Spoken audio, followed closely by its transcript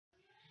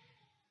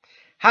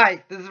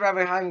Hi, this is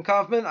Rabbi Chaim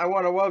Coffman. I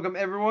want to welcome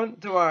everyone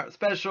to our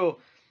special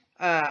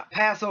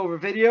Passover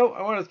video.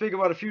 I want to speak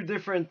about a few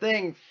different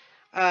things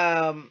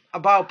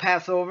about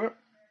Passover.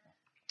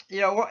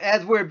 You know,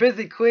 as we're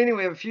busy cleaning,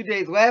 we have a few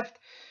days left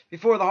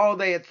before the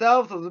holiday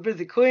itself. So we're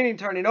busy cleaning,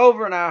 turning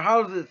over, and our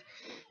houses,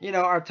 you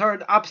know, are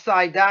turned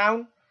upside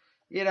down.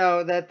 You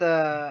know that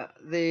the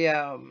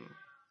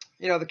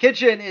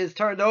kitchen is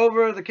turned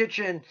over. The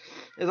kitchen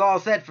is all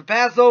set for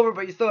Passover,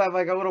 but you still have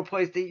like a little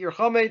place to eat your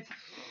chametz.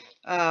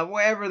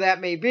 Wherever that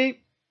may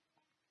be.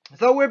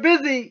 So we're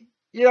busy,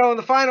 you know, in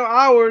the final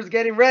hours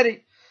getting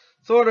ready,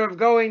 sort of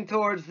going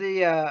towards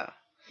the,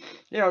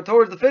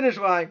 towards the finish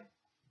line.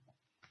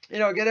 You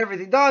know, get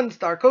everything done,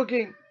 start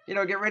cooking, you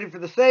know, get ready for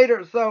the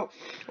Seder. So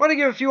I want to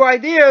give a few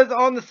ideas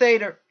on the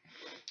Seder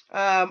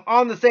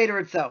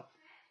itself.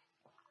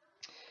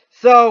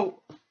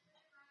 So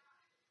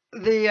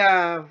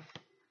the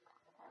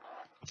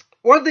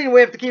one thing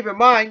we have to keep in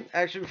mind,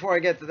 actually before I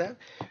get to that,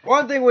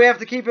 one thing we have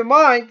to keep in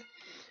mind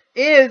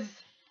is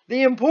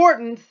the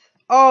importance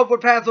of what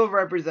Passover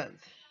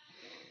represents.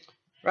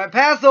 Right?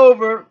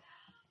 Passover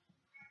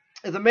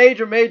is a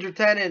major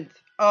tenet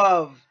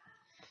of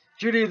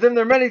Judaism.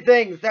 There are many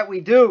things that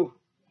we do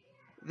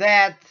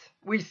that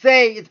we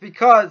say it's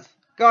because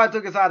God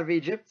took us out of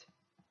Egypt.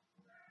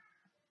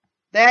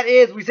 That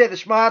is, we say the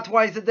Shema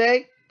twice a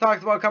day,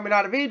 talks about coming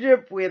out of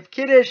Egypt. We have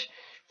Kiddush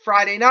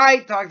Friday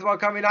night, talks about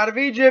coming out of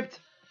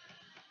Egypt.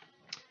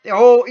 The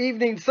whole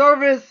evening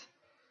service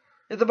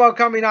is about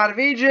coming out of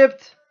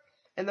Egypt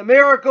and the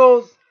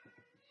miracles.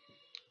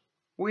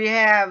 We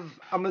have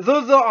a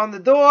mezuzah on the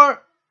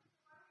door.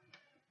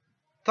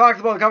 Talks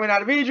about coming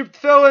out of Egypt.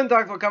 Tefillin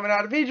talks about coming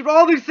out of Egypt.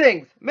 All these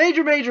things.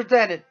 Major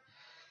tenet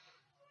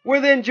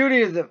within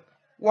Judaism.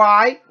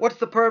 Why? What's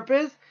the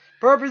purpose?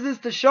 Purpose is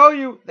to show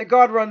you that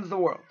God runs the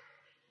world.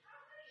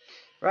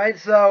 Right?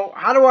 So,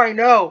 how do I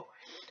know?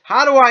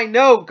 How do I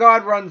know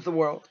God runs the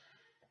world?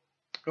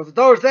 Because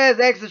the Torah says,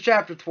 Exodus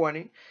chapter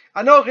 20,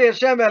 Anochi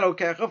Hashem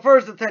Elokecha,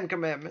 first the 10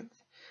 Commandments.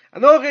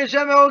 Anochi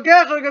Hashem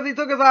Elokecha, because he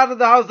took us out of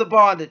the house of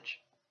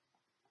bondage.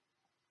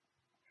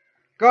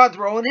 God's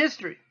role in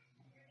history.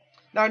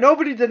 Now,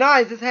 nobody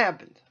denies this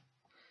happened.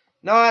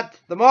 Not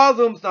the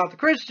Muslims, not the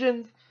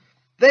Christians.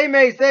 They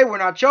may say we're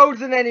not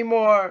chosen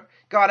anymore.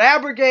 God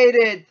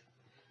abrogated.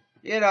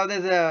 You know,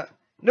 there's a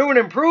new and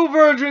improved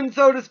version,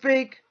 so to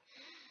speak,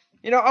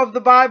 you know, of the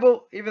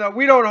Bible, even though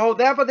we don't hold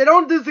that, but they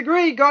don't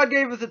disagree. God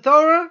gave us a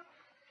Torah,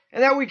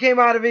 and that we came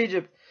out of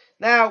Egypt.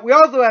 Now, we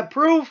also have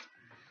proof,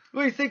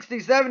 really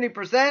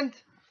 60-70%.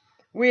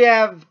 We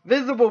have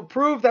visible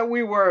proof that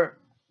we were,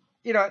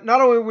 you know,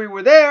 not only we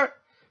were there,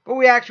 but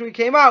we actually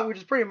came out, which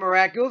is pretty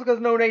miraculous,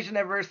 because no nation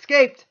ever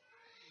escaped.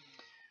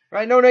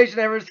 Right? No nation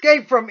ever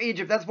escaped from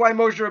Egypt. That's why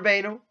Moshe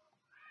Rabbeinu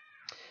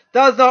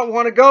does not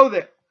want to go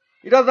there.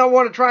 He does not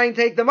want to try and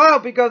take them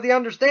out, because he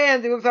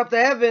understands, he looks up to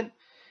heaven,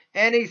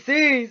 and he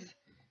sees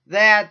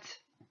that,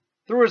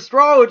 through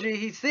astrology,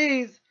 he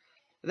sees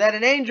that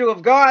an angel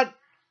of God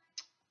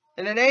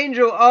and an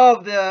angel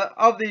of the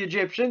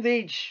Egyptians,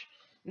 each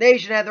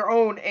nation had their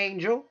own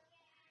angel,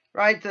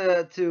 right,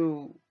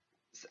 to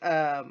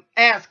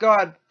ask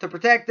God to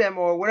protect them,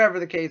 or whatever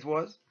the case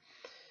was.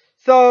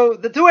 So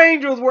the two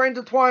angels were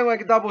intertwined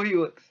like a double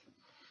helix,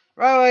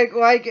 right,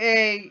 like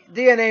a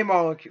DNA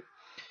molecule.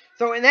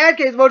 So in that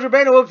case, Moshe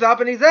Rabbeinu looks up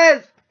and he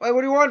says,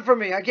 "What do you want from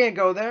me? I can't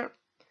go there.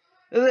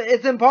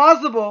 It's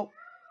impossible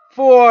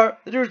for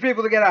the Jewish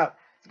people to get out."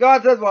 So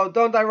God says, "Well,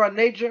 don't I run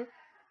nature?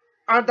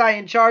 Aren't I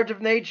in charge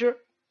of nature?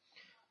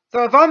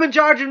 So if I'm in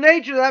charge of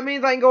nature, that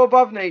means I can go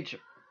above nature."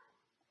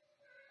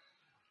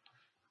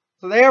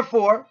 So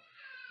therefore,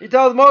 he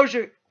tells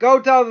Moshe,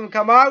 "Go tell them,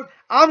 come out.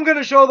 I'm going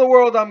to show the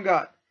world I'm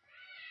God.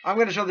 I'm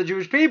going to show the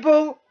Jewish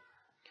people.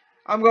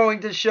 I'm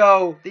going to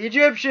show the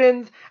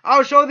Egyptians.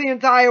 I'll show the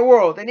entire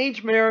world. And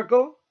each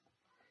miracle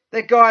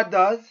that God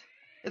does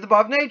is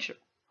above nature.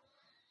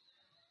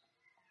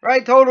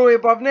 Right? Totally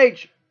above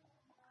nature.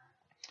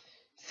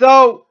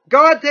 So,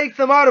 God takes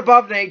them out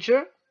above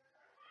nature,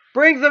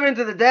 brings them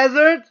into the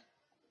desert,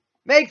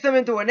 makes them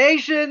into a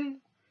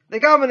nation. They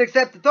come and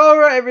accept the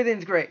Torah.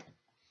 Everything's great.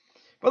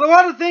 But a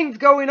lot of things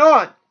going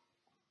on.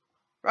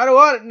 Right? A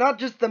lot, not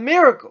just the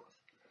miracles.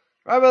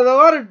 Right? But a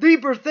lot of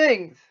deeper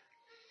things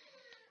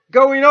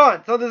going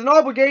on. So there's an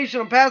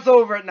obligation on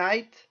Passover at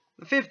night,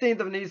 the 15th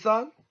of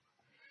Nisan,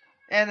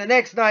 and the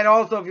next night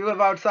also if you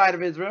live outside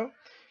of Israel,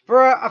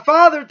 for a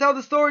father to tell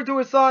the story to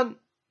his son.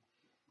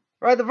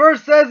 Right? The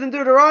verse says in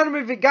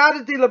Deuteronomy,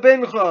 "V'gadati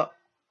lebincha."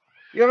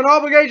 You have an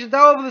obligation to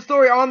tell over the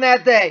story on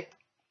that day.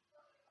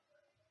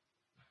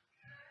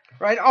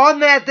 Right? On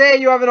that day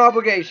you have an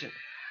obligation.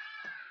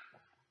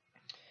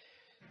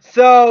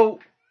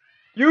 So,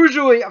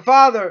 usually a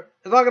father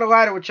is not going to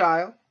lie to a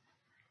child.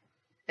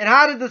 And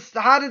how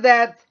did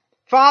that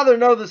father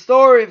know the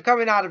story of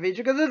coming out of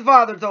Egypt? Because his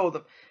father told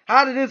him.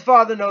 How did his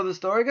father know the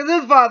story? Because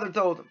his father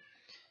told him.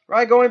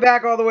 Right? Going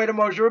back all the way to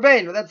Moshe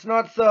Rabbeinu. That's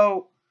not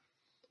so,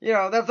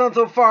 that's not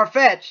so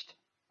far-fetched.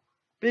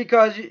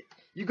 Because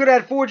you could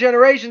have 4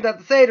 generations at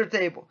the Seder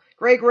table.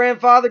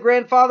 Great-grandfather,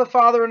 grandfather,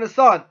 father, and a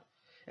son.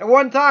 At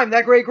one time,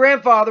 that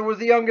great-grandfather was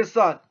the youngest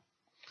son.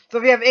 So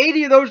if you have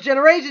 80 of those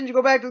generations, you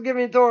go back to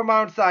giving the Torah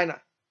Mount Sinai.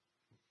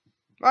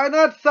 Right?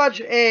 Not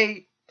such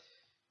a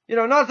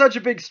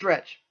big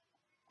stretch.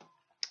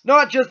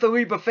 Not just a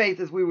leap of faith,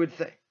 as we would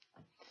say.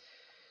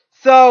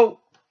 So,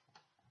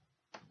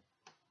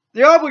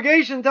 the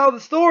obligation to tell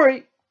the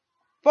story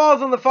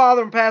falls on the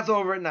father on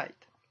Passover at night.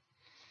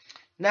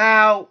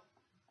 Now,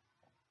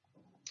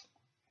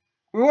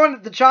 we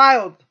want the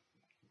child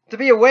to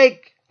be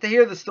awake to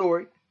hear the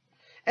story.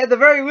 At the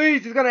very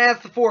least, he's going to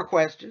ask the 4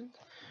 questions.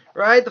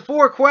 Right? The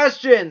 4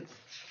 questions.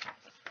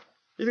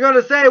 He's going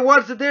to say,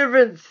 what's the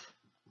difference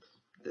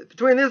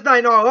between this night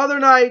and all other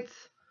nights?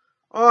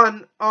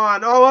 On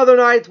all other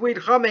nights, we eat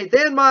chametz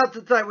and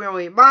matzah. Tonight we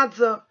only eat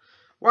matzah.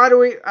 Why do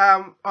we,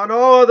 on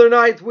all other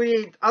nights, we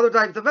eat other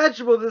types of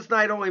vegetables. This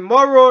night only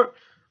maror,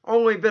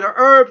 only bitter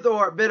herbs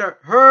or bitter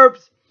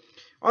herbs.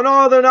 On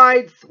all other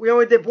nights, we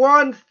only dip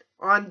once.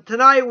 On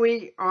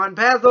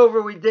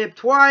Passover, we dip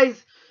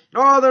twice.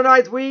 On all other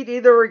nights, we eat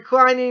either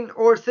reclining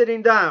or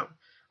sitting down.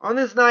 On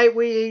this night,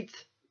 we eat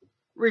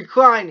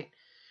reclining.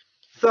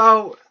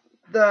 So,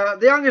 the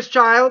youngest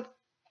child,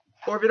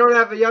 or if you don't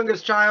have a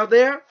youngest child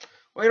there,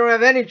 or you don't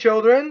have any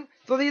children,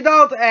 so the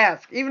adults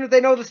ask, even if they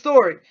know the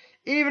story,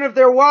 even if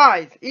they're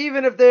wise,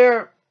 even if they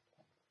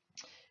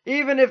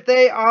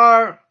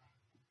are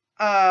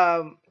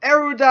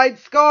erudite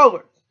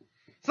scholars.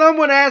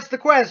 Someone asks the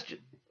question.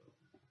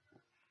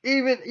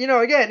 Even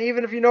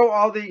if you know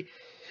all the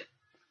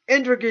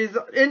intricacies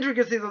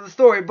of the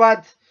story.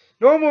 But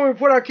normally we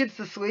put our kids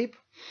to sleep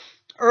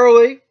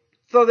early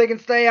so they can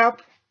stay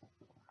up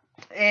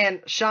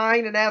and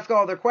shine and ask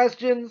all their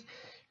questions.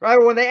 Right?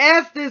 But when they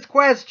ask this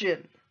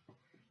question,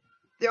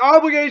 the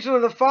obligation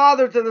of the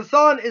father to the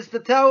son is to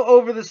tell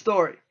over the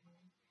story.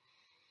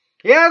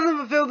 He hasn't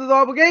fulfilled his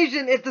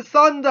obligation if the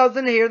son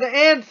doesn't hear the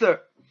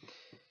answer.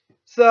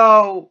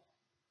 So,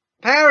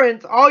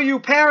 parents, all you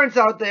parents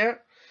out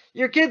there,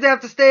 your kids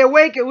have to stay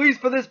awake at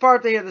least for this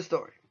part to hear the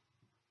story.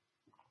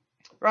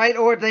 Right?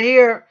 Or to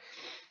hear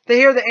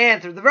the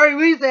answer. At the very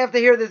least, they have to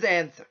hear this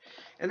answer.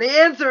 And the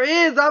answer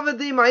is,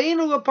 Avadim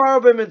ayinu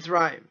l'paro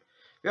b'Mitzrayim.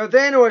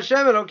 V'yotenu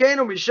Hashem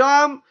Elokeinu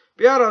misham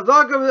b'yad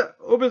hazaka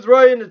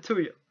u'b'zroya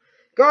netuya.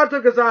 God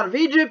took us out of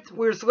Egypt.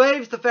 We were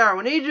slaves to Pharaoh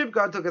in Egypt.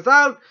 God took us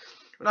out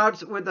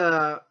with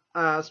a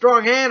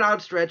strong hand,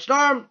 outstretched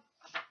arm.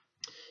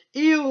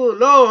 Iu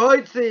lo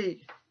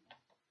hoitzi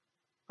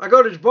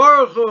HaKadosh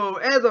Baruch Hu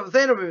ez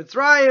avseinu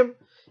b'Mitzrayim.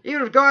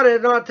 Even if God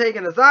had not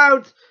taken us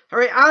out,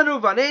 Hare anu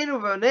vanenu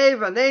vanei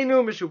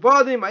vanenu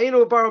mishubadim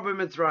ayinu l'paro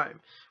b'Mitzrayim.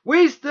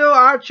 We still,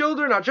 our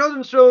children, our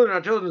children's children,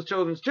 our children's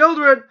children's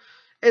children,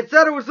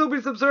 etc., would still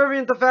be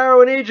subservient to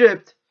Pharaoh in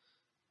Egypt.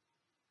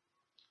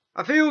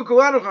 Even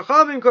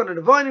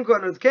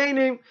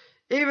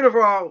if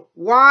we're all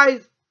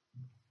wise,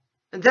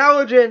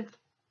 intelligent,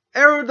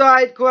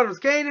 erudite,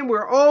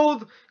 we're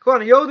old,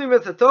 and we all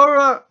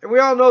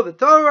know the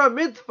Torah.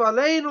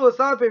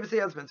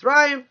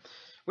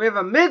 We have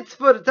a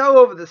mitzvah to tell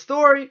over the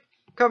story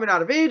coming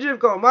out of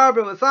Egypt.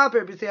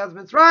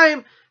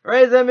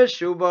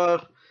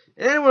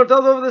 And anyone who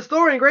tells over the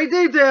story in great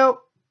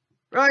detail,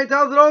 right,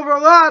 tells it over a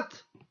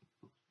lot,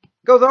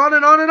 goes on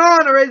and on and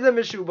on,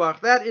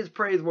 that is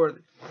praiseworthy.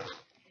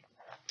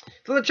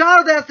 So the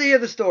child has to hear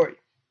the story.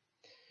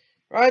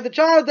 Right? The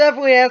child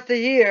definitely has to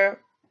hear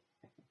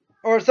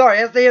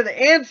the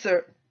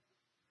answer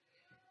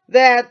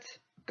that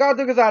God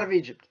took us out of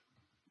Egypt.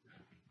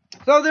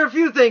 So there are a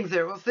few things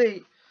there. We'll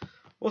see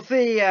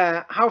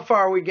how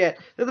far we get.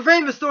 There's a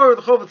famous story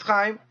with the Chofetz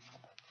Chaim.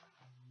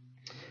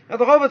 Now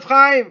the Chofetz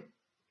Chaim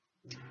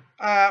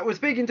was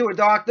speaking to a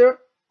doctor,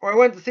 or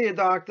went to see a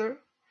doctor,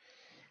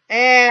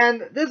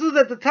 and this was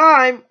at the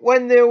time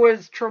when there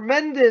was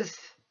tremendous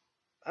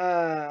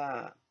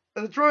upheaval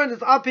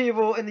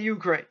in the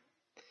Ukraine.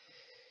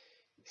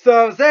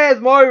 So it says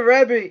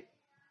Rabbi,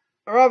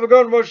 Rav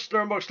Moshe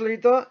Sternbuch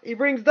Shlita, he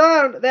brings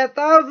down that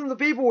thousands of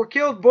people were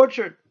killed,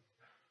 butchered,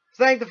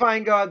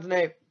 sanctifying God's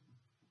name.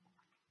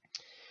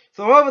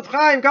 So Chofetz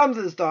Chaim comes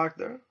to this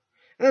doctor,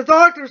 and the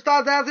doctor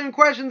starts asking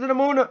questions in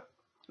Emunah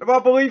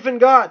about belief in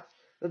God.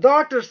 The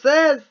doctor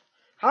says,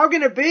 how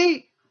can it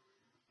be?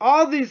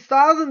 All these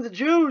thousands of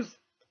Jews,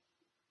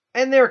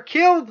 and they're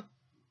killed,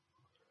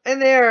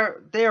 and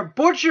they're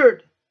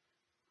butchered,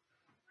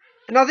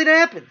 and nothing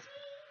happens.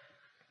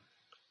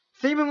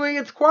 Seemingly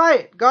it's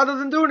quiet. God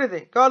doesn't do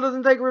anything. God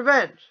doesn't take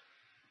revenge.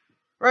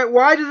 Right?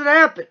 Why does it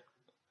happen?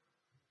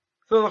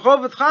 So the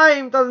Chofetz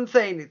Chaim doesn't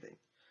say anything.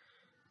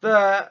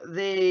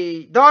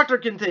 The doctor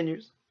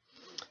continues,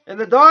 and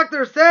the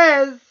doctor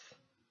says,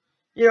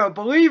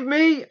 believe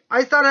me,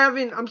 I'm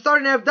starting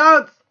to have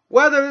doubts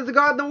whether there's a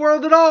God in the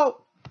world at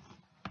all.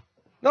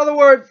 In other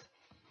words,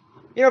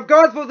 if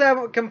God's supposed to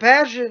have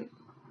compassion,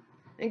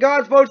 and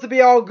God's supposed to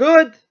be all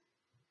good,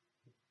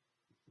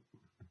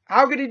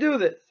 how could he do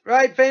this?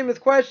 Right? Famous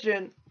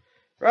question.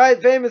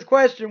 Right? Famous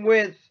question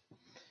with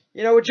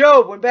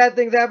Job, when bad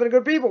things happen to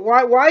good people.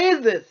 Why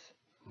is this?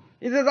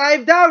 He says, I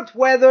have doubts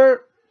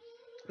whether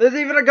there's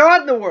even a God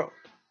in the world.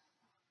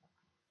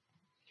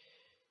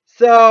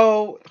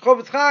 So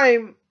Chofetz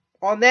Chaim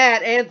on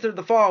that answered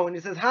the following. He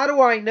says, how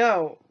do I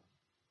know?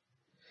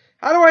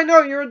 How do I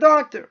know you're a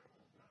doctor?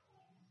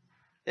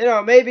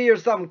 Maybe you're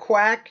some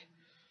quack.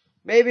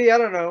 Maybe, I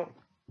don't know.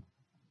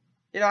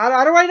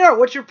 How do I know?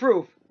 What's your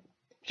proof?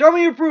 Show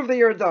me your proof that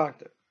you're a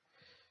doctor.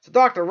 So the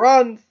doctor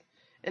runs,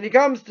 and he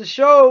comes to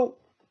show,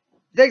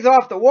 he takes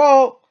off the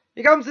wall,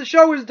 he comes to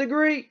show his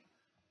degree,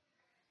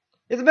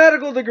 his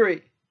medical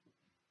degree.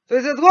 So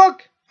he says,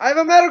 look, I have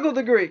a medical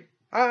degree.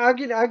 How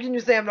can you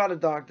say I'm not a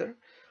doctor?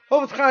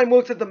 Chofetz Chaim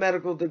looks at the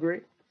medical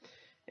degree,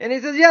 and he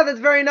says, yeah, that's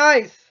very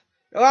nice.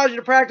 It allows you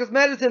to practice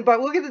medicine,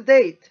 but look at the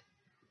date.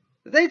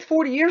 The date's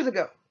 40 years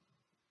ago.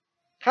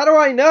 How do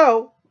I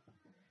know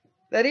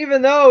that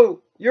even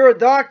though you're a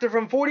doctor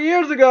from 40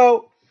 years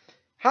ago,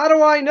 how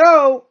do I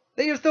know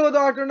that you're still a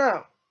doctor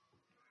now?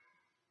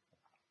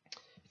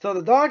 So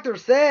the doctor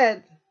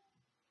said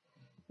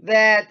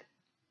that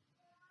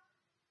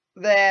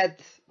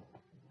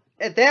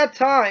at that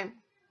time,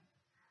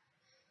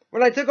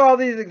 when I took all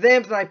these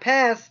exams and I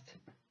passed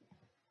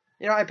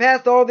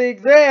all the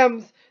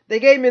exams, they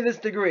gave me this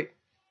degree.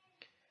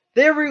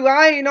 They're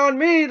relying on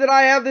me that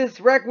I have this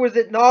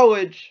requisite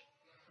knowledge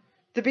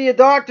to be a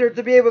doctor,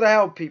 to be able to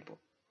help people.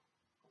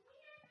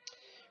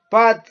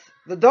 But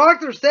the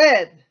doctor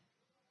said,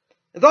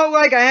 it's not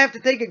like I have to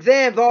take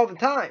exams all the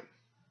time.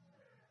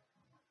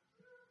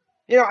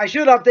 I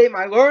should update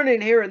my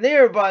learning here and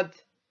there, but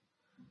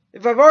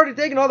if I've already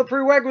taken all the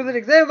prerequisite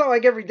exams, not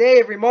like every day,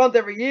 every month,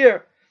 every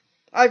year,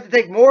 I have to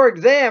take more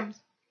exams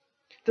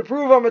to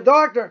prove I'm a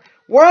doctor.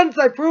 Once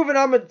I've proven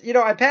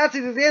I passed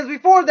these exams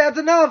before, that's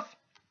enough.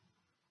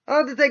 I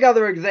don't have to take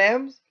other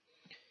exams.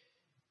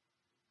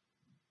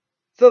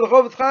 So the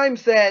Chofetz Chaim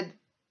said,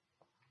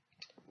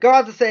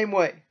 God's the same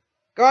way.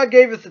 God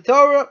gave us the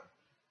Torah.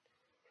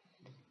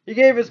 He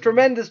gave us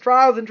tremendous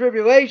trials and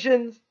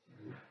tribulations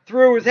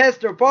through his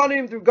hester upon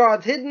him, through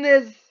God's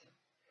hiddenness.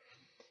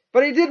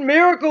 But he did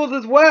miracles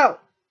as well.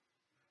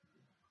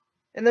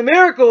 And the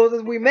miracles,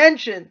 as we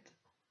mentioned,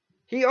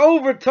 he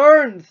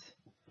overturns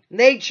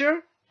nature.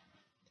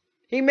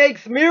 He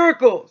makes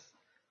miracles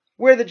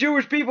where the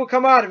Jewish people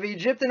come out of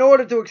Egypt in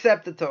order to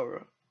accept the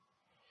Torah.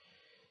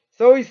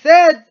 So he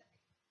said,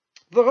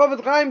 the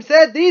Chofetz Chaim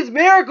said, these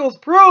miracles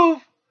prove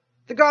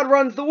that God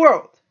runs the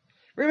world.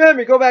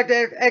 Remember, go back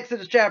to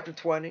Exodus chapter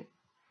 20.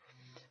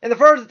 And the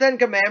first of the 10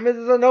 Commandments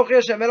is Anochi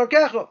Hashem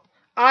Elokecha.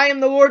 I am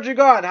the Lord your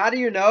God. How do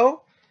you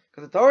know?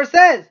 Because the Torah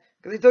says,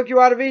 because he took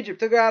you out of Egypt,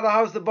 took you out of the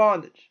house of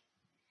bondage.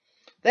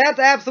 That's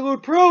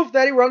absolute proof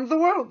that he runs the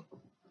world.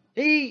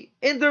 He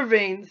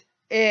intervenes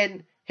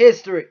in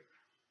history.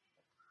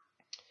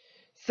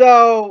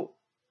 So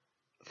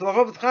the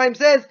Chofetz Chaim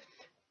says,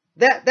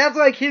 that's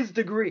like his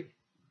degree.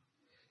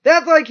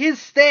 That's like his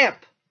stamp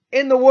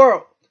in the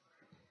world.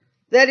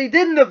 That he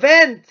did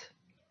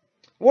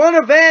one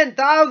event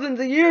thousands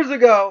of years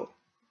ago,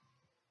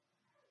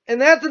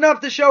 and that's enough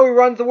to show he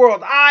runs the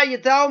world. You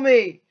tell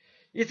me,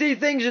 you see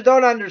things you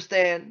don't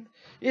understand.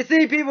 You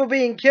see people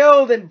being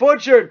killed and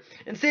butchered,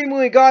 and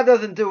seemingly God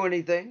doesn't do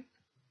anything.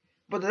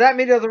 But does that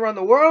mean he doesn't run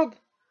the world?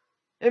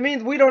 It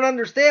means we don't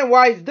understand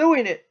why he's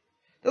doing it.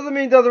 Doesn't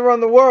mean he doesn't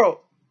run the world.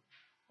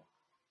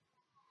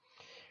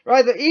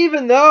 Right? So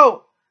even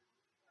though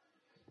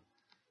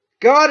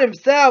God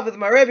himself, as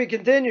my Rabbi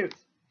continues,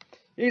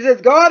 he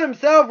says, God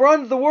himself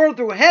runs the world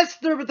through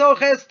hester b'toch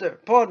hester,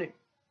 ponim.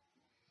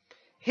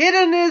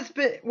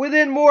 Hiddenness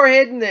within more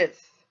hiddenness.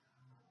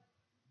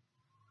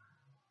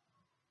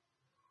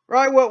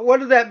 Right? What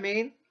does that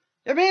mean?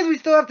 It means we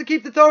still have to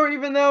keep the Torah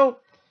even though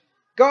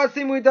God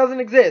seemingly doesn't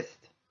exist.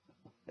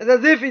 It's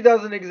as if he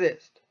doesn't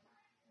exist.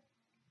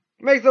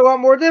 It makes it a lot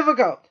more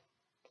difficult.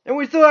 And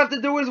we still have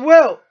to do his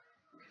will.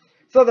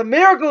 So the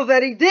miracles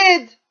that he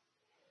did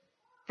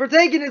for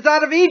taking us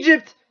out of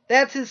Egypt,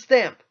 that's his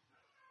stamp.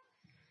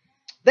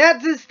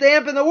 That's his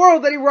stamp in the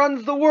world, that he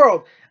runs the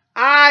world.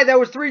 That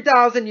was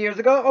 3,000 years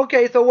ago.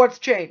 Okay, so what's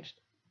changed?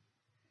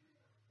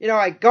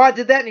 God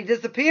did that and he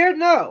disappeared?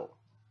 No.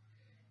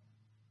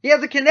 He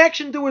has a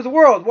connection to his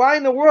world. Why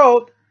in the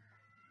world,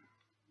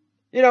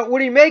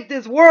 would he make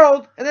this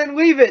world and then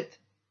leave it?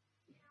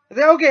 And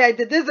say, okay, I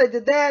did this, I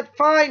did that,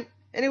 fine,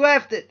 and he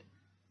left it.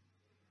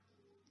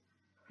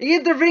 He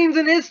intervenes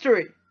in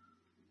history.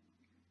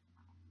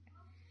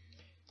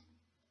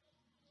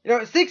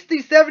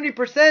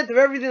 60-70% of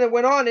everything that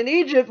went on in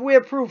Egypt, we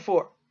have proof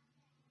for.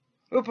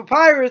 With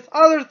papyrus,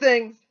 other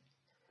things.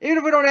 Even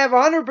if we don't have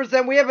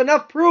 100%, we have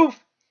enough proof,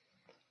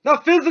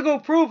 enough physical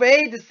proof,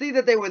 A, to see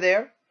that they were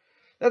there,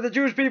 that the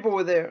Jewish people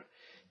were there,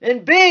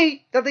 and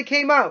B, that they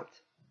came out,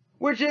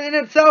 which in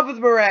itself is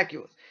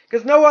miraculous,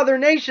 because no other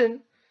nation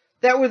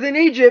that was in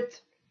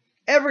Egypt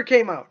ever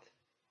came out.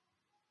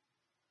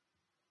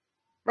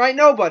 Right?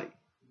 Nobody.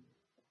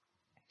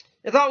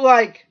 It's not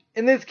like,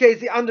 in this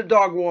case, the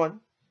underdog won.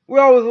 We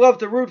always love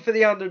to root for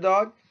the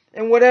underdog,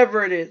 and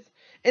whatever it is.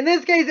 In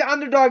this case, the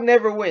underdog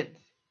never wins.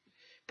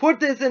 Put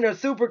this in a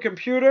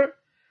supercomputer,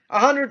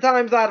 100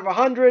 times out of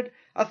 100,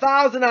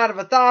 1,000 out of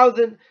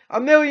 1,000,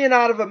 1,000,000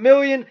 out of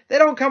 1,000,000, they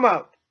don't come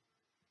out.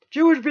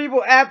 Jewish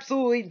people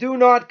absolutely do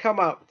not come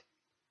out.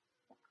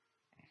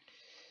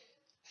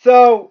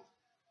 So,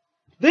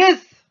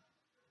 this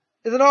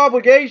is an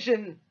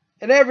obligation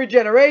in every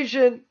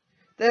generation,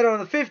 that on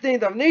the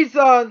 15th of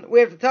Nisan, we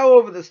have to tell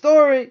over the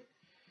story.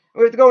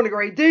 We have to go into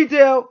great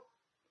detail,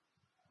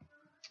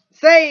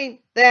 saying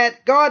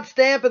that God's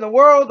stamp in the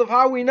world of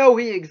how we know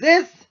He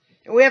exists,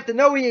 and we have to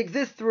know He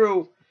exists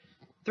through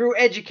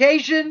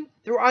education,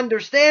 through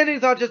understanding.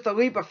 It's not just a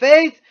leap of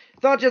faith.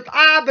 It's not just,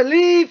 I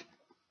believe,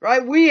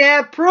 right? We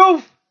have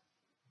proof.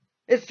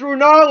 It's through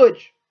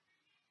knowledge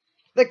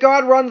that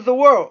God runs the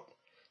world.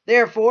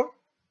 Therefore,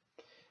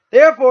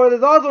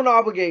 there's also an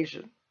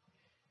obligation,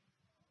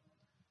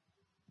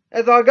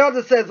 as our God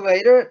says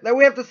later, that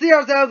we have to see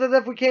ourselves as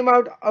if we came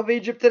out of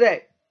Egypt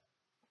today.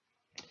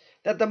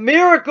 That the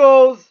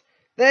miracles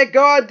that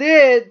God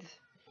did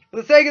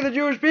for the sake of the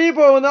Jewish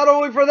people, and not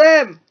only for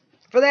them,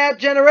 for that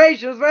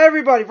generation, it's for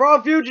everybody, for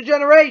all future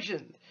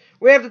generations.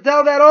 We have to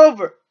tell that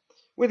over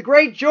with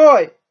great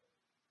joy.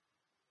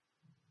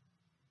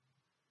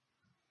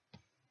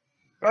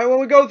 Right, when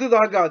we go through the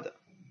Haggadah.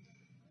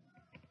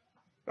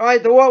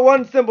 Right, the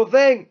one simple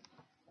thing,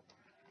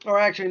 or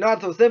actually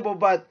not so simple,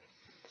 but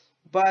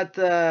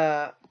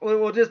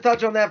we'll just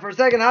touch on that for a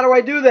second. How do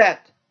I do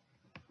that?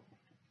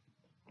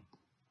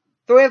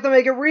 So we have to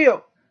make it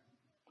real.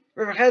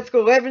 Rav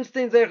Cheskel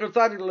Levenstein, Zecher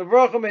Tzadik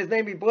Levrocha, may his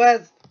name be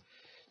blessed,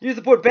 used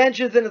to put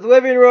benches in his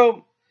living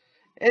room,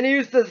 and he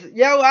used to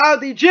yell out,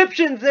 the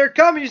Egyptians, they're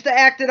coming. He used to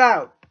act it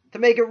out to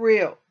make it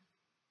real.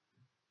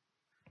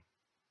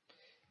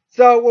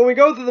 So when we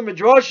go through the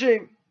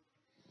Midrashim,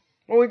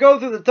 when we go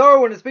through the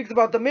Torah, when it speaks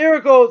about the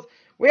miracles,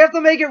 we have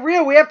to make it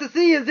real. We have to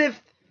see as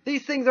if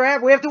these things are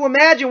happening. We have to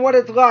imagine what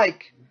it's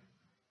like.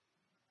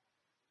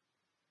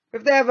 We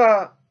have to have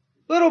a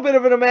little bit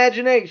of an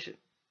imagination.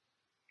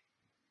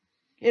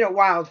 You know,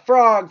 wild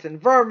frogs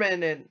and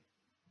vermin and,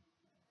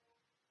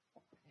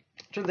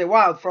 I shouldn't say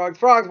wild frogs,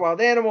 wild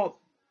animals,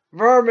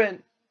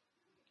 vermin,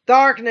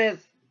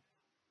 darkness.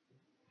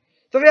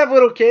 So if you have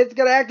little kids, you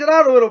got to act it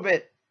out a little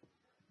bit.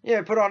 You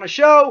know, put on a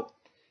show.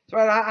 So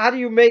how do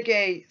you make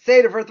a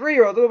Seder for a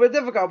 3-year-old? A little bit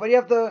difficult, but you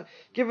have to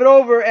give it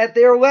over at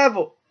their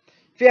level.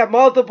 If you have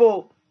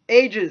multiple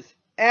ages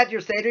at your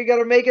Seder, you got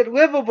to make it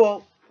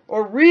livable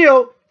or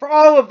real for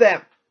all of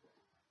them.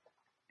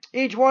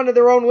 Each one at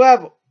their own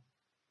level.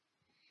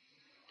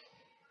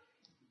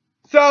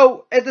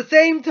 So, at the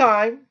same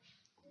time,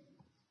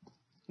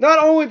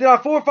 not only did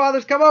our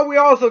forefathers come out, we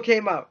also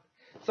came out.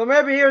 So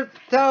Rabbi here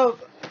tells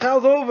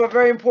over a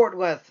very important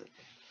lesson.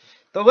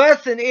 The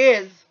lesson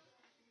is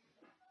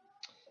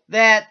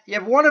that you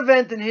have one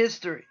event in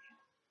history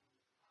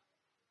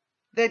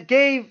that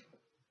gave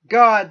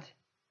God,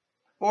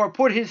 or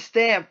put His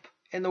stamp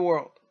in the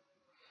world.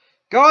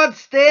 God's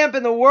stamp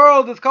in the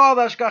world is called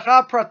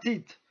Hashgacha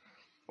Pratit.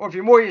 Or if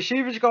you're more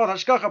yeshivish, called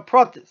Hashgacha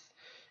Pratis.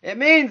 It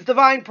means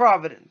divine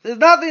providence. There's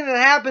nothing that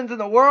happens in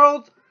the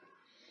world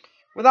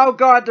without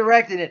God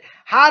directing it.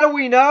 How do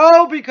we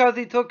know? Because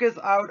He took us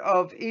out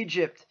of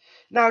Egypt.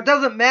 Now, it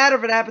doesn't matter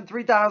if it happened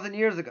 3,000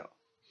 years ago.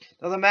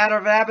 It doesn't matter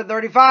if it happened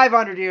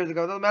 3,500 years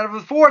ago. It doesn't matter if it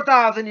was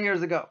 4,000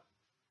 years ago.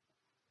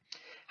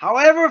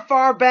 However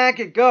far back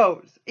it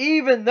goes,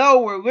 even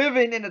though we're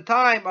living in a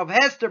time of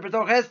Hester,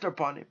 B'toch Hester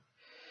Panim,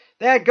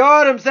 that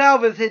God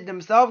Himself has hidden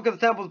Himself because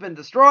the temple's been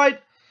destroyed.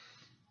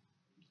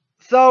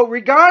 So,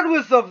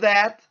 regardless of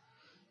that,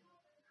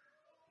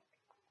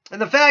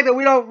 and the fact that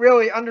we don't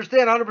really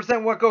understand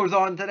 100% what goes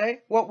on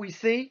today, what we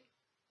see,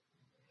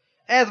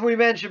 as we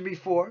mentioned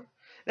before,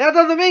 that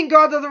doesn't mean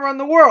God doesn't run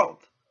the world.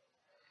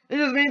 It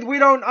just means we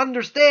don't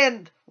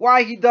understand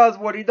why He does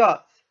what He does.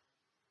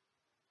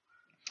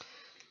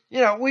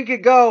 You know, we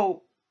could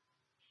go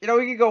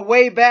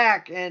way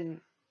back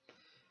and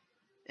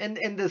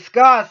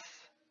discuss,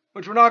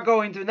 which we're not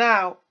going to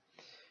now.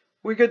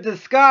 We could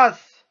discuss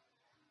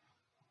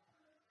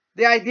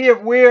the idea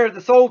of where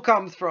the soul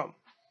comes from.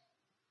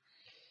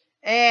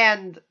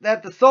 And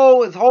that the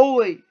soul is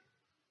holy.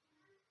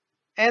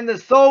 And the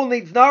soul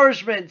needs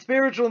nourishment,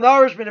 spiritual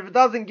nourishment. If it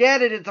doesn't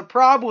get it, it's a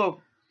problem.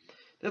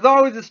 There's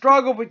always a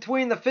struggle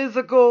between the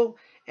physical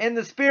and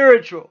the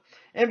spiritual.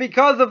 And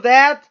because of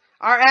that,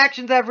 our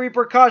actions have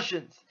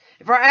repercussions.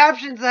 If our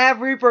actions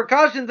have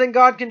repercussions, then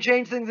God can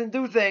change things and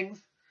do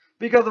things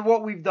because of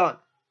what we've done.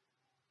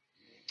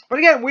 But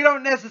again, we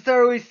don't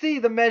necessarily see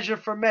the measure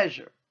for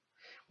measure.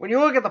 When you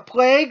look at the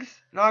plagues,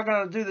 I'm not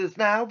going to do this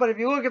now, but if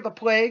you look at the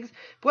plagues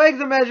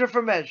are measure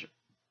for measure.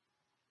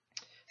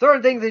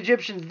 Certain things the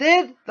Egyptians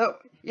did,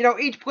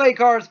 each plague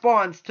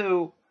corresponds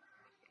to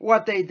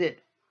what they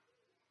did.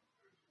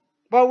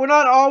 But we're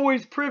not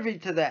always privy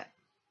to that.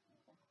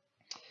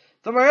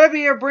 So my Rebbe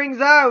here brings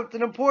out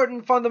an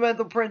important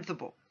fundamental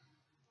principle.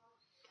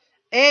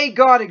 A,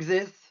 God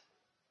exists.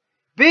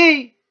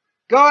 B,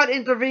 God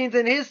intervenes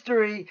in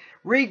history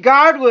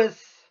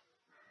regardless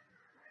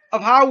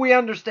of how we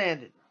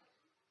understand it.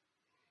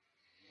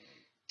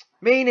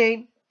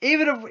 Meaning,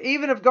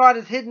 even if God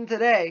is hidden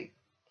today,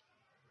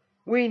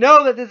 we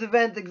know that this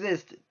event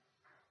existed.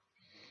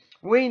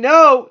 We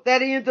know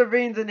that He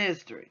intervenes in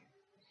history.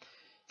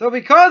 So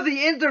because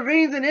He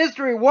intervenes in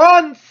history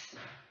once,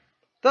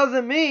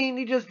 doesn't mean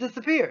He just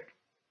disappeared.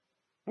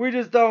 We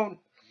just don't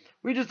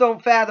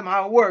fathom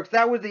how it works.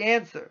 That was the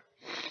answer.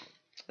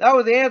 That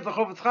was the answer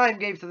Chaim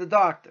gave to the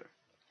doctor.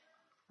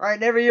 Right?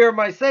 And every year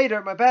my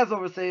Seder, my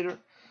Passover Seder,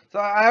 so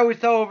I always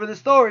tell over the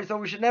story, so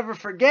we should never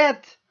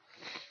forget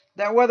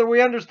that whether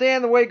we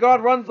understand the way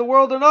God runs the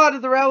world or not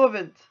is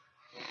irrelevant.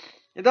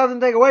 It doesn't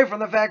take away from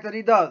the fact that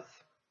He does.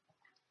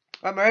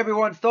 My Rabbi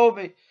once told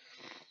me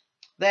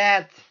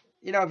that,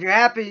 if you're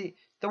happy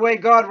the way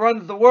God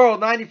runs the world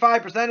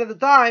 95% of the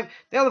time,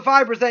 the other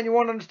 5% you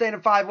won't understand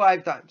in 5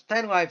 lifetimes,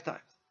 10 lifetimes.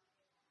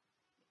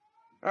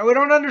 Right? We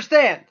don't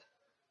understand.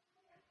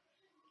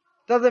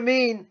 Doesn't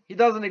mean He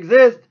doesn't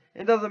exist.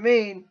 It doesn't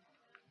mean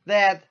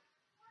that,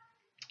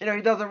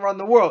 He doesn't run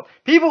the world.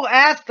 People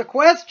ask the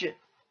question,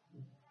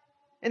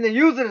 and they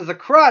use it as a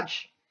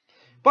crutch,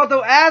 but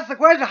they'll ask the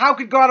question, how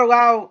could God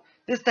allow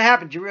this to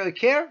happen? Do you really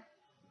care?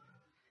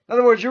 In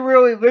other words, you're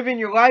really living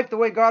your life the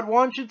way God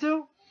wants you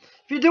to?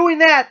 If you're doing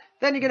that,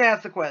 then you can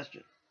ask the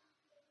question.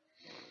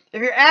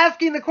 If you're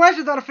asking the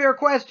question, it's not a fair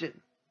question.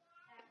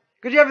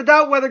 Because you have a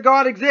doubt whether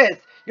God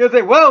exists. You're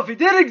going to say, well, if He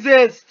did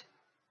exist,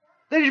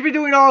 then He should be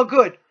doing all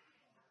good.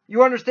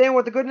 You understand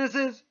what the goodness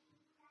is?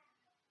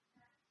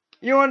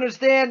 You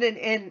understand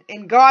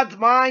in God's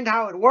mind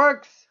how it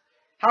works?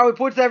 How He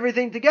puts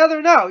everything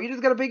together? No, you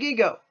just got a big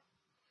ego.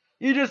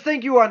 You just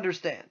think you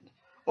understand.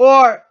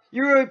 Or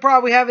you really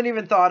probably haven't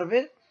even thought of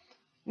it.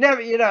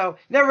 Never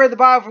read the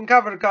Bible from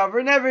cover to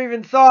cover. Never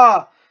even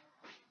saw,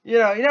 you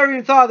never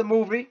even saw the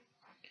movie.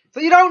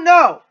 So you don't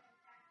know.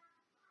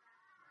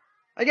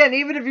 Again,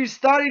 even if you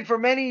studied for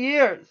many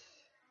years,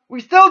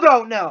 we still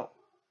don't know.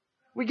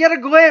 We get a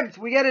glimpse,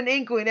 we get an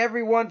inkling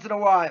every once in a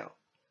while.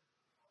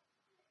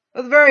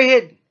 That's very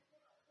hidden.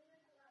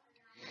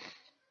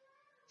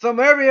 So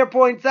Rabbi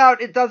points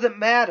out it doesn't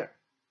matter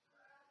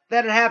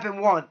that it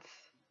happened once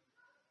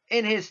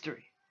in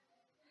history.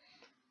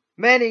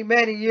 Many,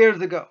 many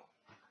years ago.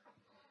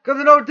 Because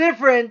it's no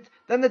different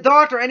than the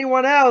doctor or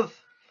anyone else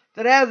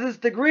that has this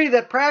degree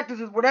that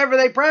practices whatever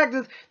they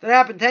practice that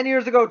happened 10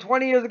 years ago,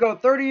 20 years ago,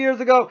 30 years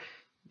ago.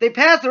 They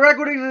pass their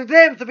equity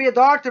exams to be a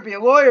doctor, be a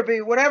lawyer, be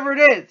whatever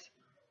it is.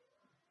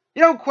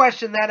 You don't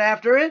question that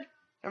after it.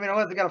 I mean,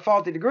 unless they got a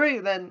faulty degree,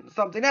 then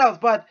something else.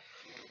 But,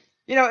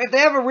 if they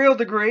have a real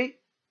degree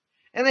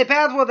and they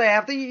pass what they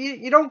have to,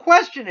 you don't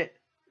question it.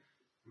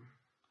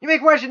 You may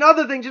question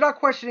other things, you're not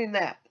questioning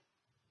that.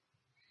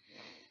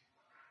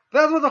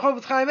 That's what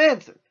the Chaim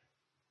answered.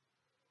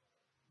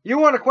 You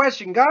want to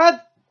question God?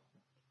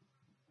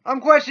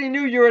 I'm questioning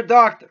you, you're a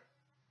doctor.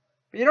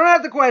 But you don't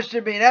have to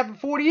question me. It happened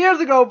 40 years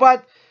ago,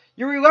 but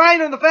you're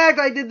relying on the fact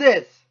I did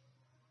this.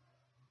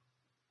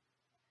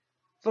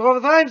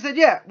 So Chaim said,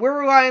 yeah, we're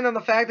relying on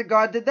the fact that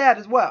God did that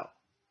as well.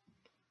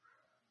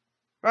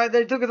 Right? That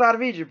He took us out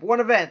of Egypt.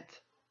 One event.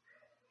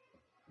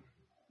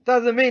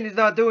 Doesn't mean He's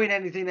not doing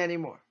anything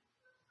anymore.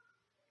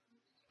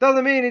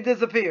 Doesn't mean He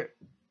disappeared.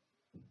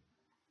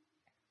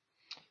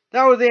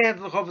 That was the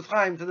answer of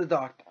Chaim to the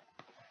doctor.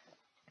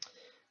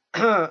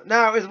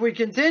 Now, as we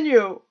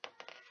continue,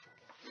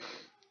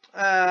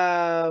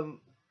 right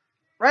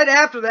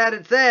after that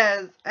it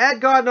says,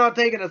 had God not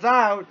taken us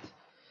out,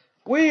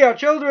 we, our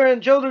children,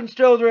 children's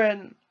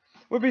children,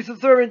 would be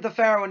subservient to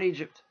Pharaoh in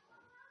Egypt.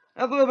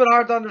 That's a little bit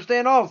hard to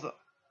understand also.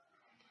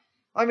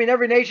 I mean,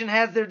 every nation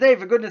has their day,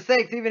 for goodness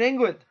sakes, even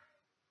England.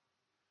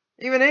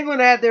 Even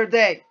England had their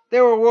day. They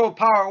were a world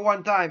power at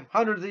one time,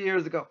 hundreds of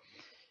years ago.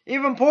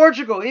 Even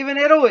Portugal, even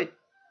Italy.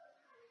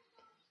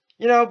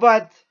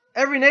 But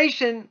every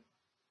nation,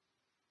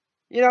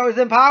 is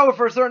in power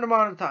for a certain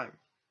amount of time.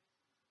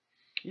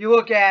 You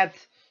look at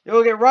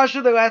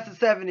Russia, they lasted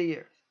 70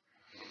 years.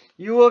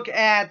 You look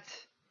at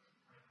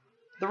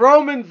the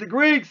Romans, the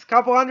Greeks, a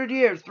couple 100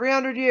 years,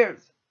 300 years.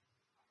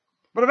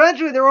 But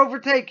eventually they're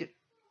overtaken.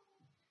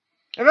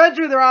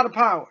 Eventually they're out of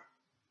power.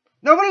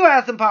 Nobody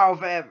lasts in power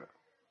forever.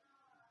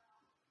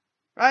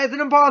 Right? It's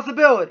an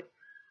impossibility.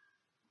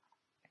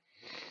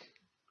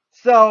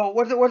 So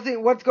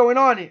what's going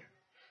on here?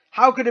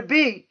 How could it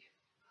be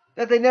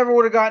that they never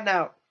would have gotten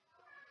out?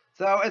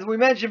 So as we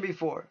mentioned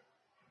before,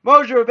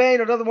 Moshe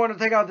Rabbeinu doesn't want to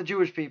take out the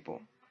Jewish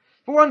people.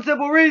 For one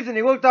simple reason,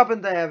 he looked up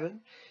into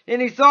heaven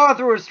and he saw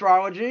through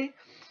astrology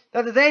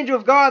that this angel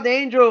of God, the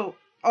angel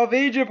of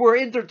Egypt, were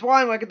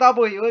intertwined like a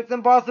double helix.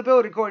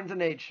 Impossibility according to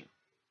nature.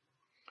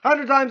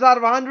 100 times out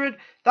of 100,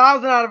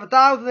 1,000 out of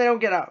 1,000, they don't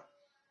get out.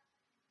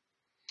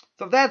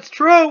 So if that's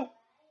true,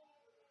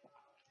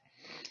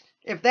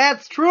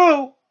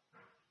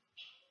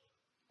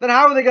 then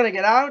how are they going to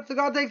get out? So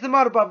God takes them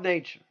out above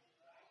nature.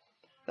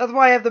 That's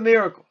why I have the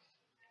miracles.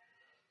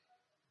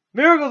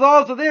 Miracles are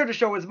also there to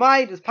show His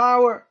might, His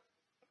power,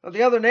 that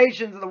the other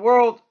nations of the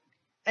world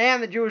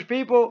and the Jewish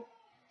people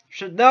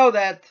should know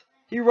that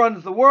He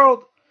runs the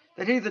world,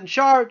 that He's in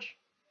charge.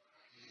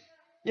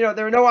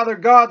 There are no other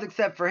gods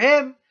except for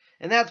Him,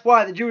 and that's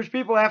why the Jewish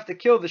people have to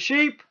kill the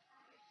sheep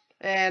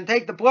and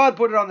take the blood,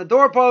 put it on the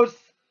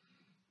doorposts,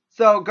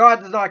 so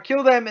God does not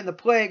kill them in the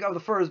plague of the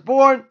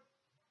firstborn,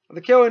 or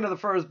the killing of the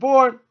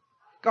firstborn.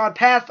 God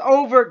passed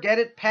over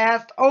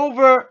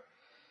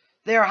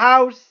their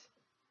house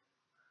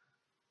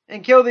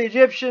and killed the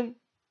Egyptian,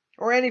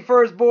 or any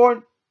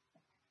firstborn.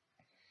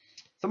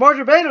 So Moshe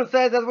Rabbeinu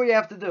says that's what you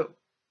have to do.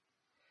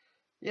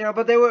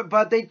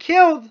 But they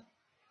killed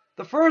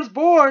the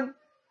firstborn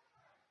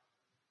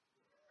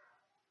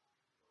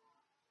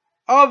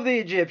of the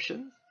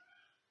Egyptians.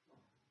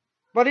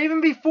 But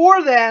even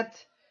before that,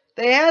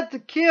 they had to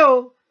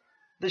kill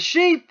the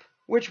sheep,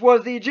 which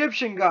was the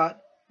Egyptian god,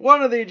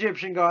 one of the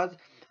Egyptian gods,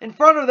 in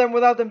front of them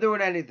without them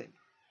doing anything.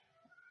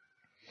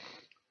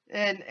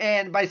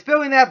 And by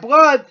spilling that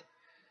blood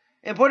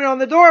and putting it on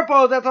the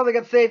doorpost, that's how they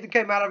got saved and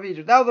came out of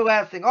Egypt. That was the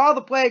last thing. All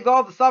the plagues,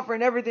 all the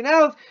suffering, everything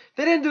else, if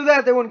they didn't do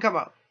that, they wouldn't come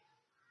out.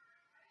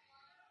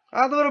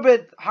 That's a little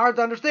bit hard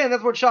to understand.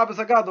 That's what Shabbos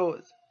HaGadol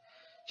is.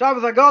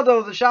 Shabbos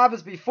HaGadol is the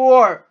Shabbos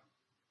before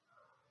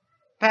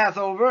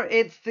Passover.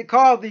 It's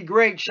called the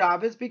Great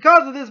Shabbos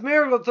because of this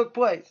miracle that took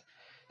place.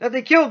 That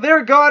they killed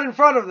their God in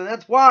front of them.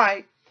 That's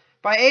why,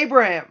 by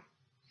Abraham,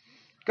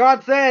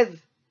 God says,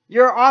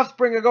 your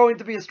offspring are going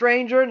to be a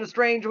stranger in a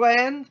strange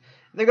land.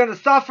 They're going to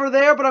suffer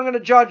there, but I'm going to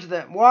judge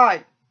them.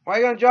 Why? Why are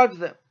you going to judge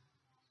them?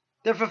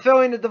 They're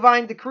fulfilling the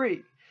divine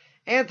decree.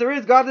 Answer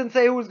is, God didn't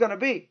say who it was going to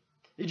be.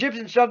 The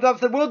Egyptians shoved up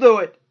and said, we'll do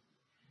it.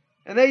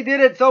 And they did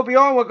it so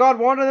beyond what God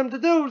wanted them to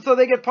do, so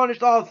they get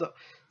punished also.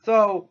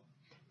 So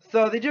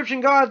the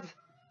Egyptian gods,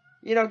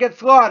 get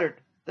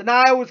slaughtered. The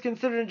Nile was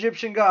considered an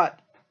Egyptian god.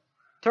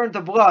 Turned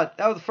to blood.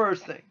 That was the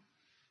first thing.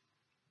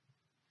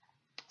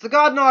 So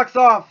God knocks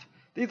off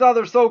these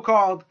other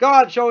so-called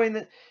gods, showing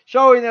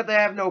that they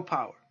have no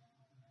power.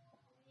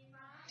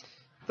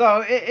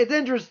 So it's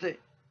interesting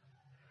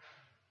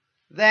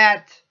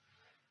that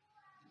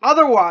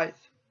otherwise,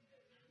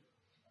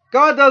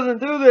 God doesn't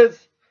do this,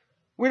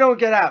 we don't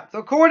get out. So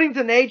according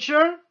to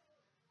nature,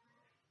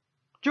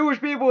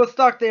 Jewish people are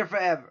stuck there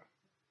forever.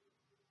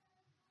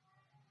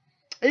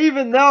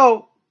 Even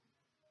though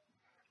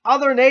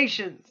other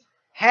nations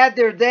had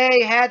their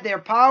day, had their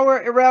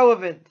power,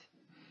 irrelevant.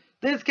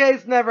 This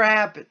case never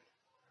happened.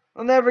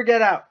 They'll never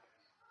get out.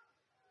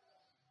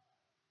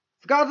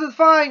 So God says,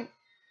 fine,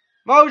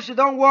 Moshe,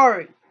 don't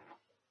worry.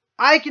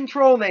 I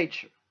control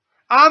nature.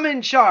 I'm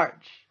in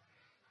charge.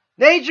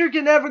 Nature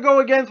can never go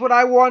against what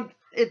I want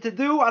it to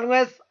do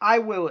unless I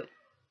will it.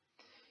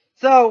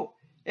 So,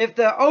 if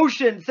the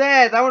ocean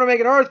says, I want to make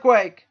an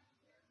earthquake,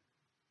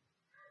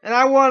 and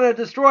I want to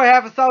destroy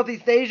half of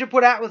Southeast Asia,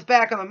 put Atlas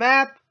back on the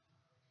map,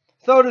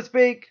 so to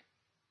speak,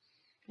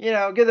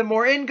 give them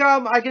more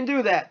income, I can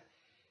do that.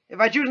 If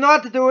I choose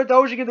not to do it, the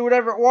ocean can do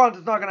whatever it wants,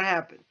 it's not going to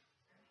happen.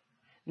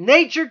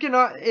 Nature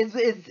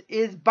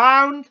is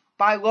bound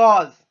by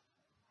laws.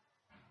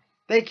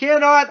 They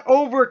cannot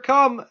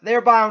overcome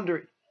their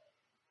boundary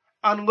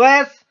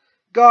unless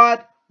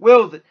God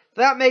wills it.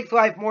 So that makes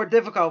life more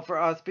difficult for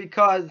us,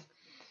 because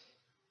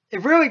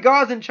if really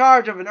God's in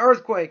charge of an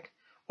earthquake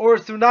or a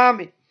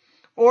tsunami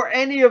or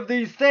any of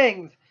these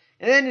things,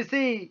 and then you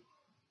see,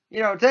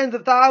 tens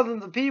of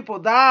thousands of people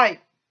die,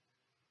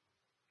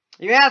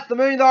 you ask the $1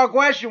 million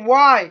question,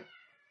 why?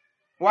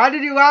 Why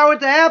did he allow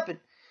it to happen?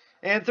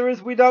 Answer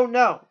is, we don't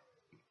know.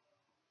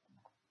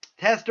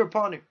 Test or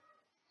punish.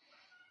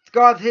 It's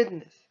God's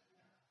hiddenness.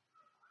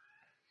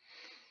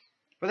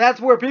 But that's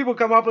where people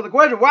come up with the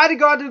question, why did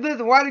God do this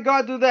and why did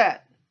God do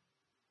that?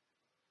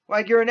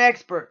 Like you're an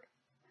expert.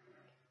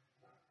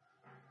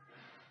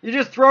 You're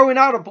just throwing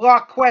out a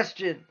block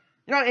question.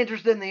 You're not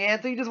interested in the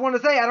answer. You just want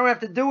to say, I don't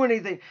have to do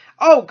anything.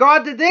 Oh,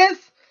 God did this?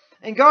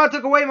 And God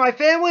took away my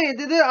family and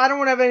did this? I don't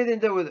want to have anything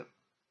to do with him.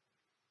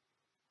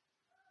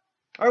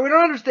 All right, we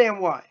don't understand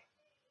why.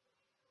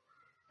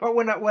 But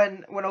when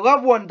a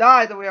loved one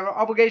dies that we have an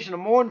obligation to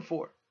mourn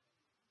for,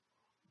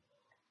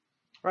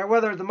 right?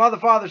 Whether it's a mother,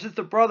 father,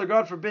 sister, brother,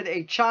 God forbid,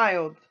 a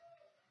child.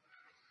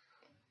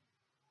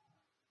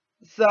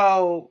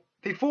 So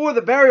before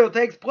the burial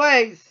takes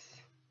place,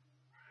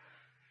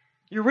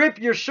 you rip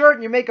your shirt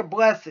and you make a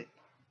blessing,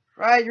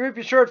 right? You rip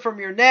your shirt from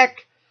your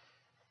neck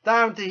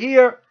down to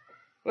here.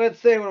 Let's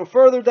say a little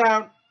further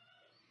down.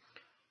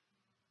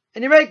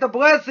 And you make the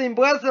blessing,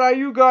 blessed are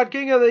you, God,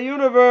 King of the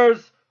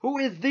universe, who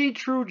is the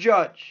true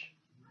judge.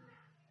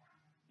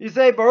 You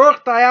say,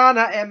 Baruch Dayan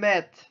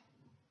HaEmet.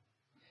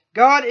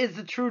 God is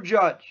the true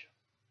judge.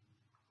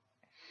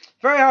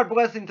 Very hard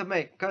blessing to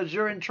make, because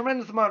you're in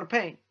tremendous amount of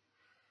pain.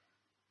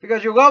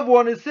 Because your loved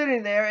one is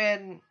sitting there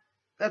and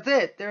that's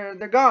it.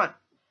 They're gone.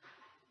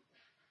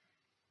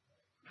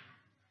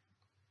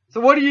 So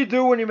what do you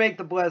do when you make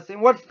the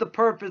blessing? What's the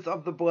purpose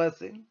of the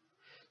blessing?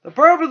 The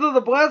purpose of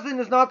the blessing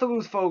is not to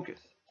lose focus.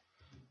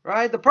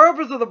 Right? The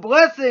purpose of the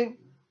blessing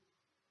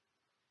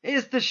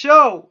is to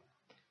show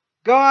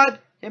God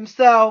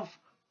himself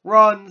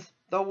runs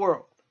the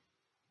world.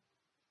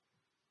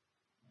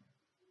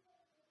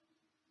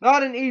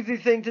 Not an easy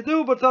thing to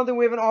do, but something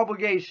we have an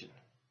obligation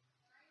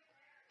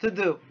to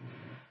do.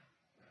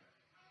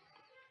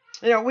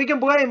 We can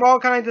blame all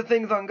kinds of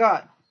things on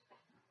God.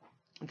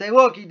 And say,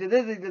 look, he did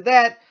this, he did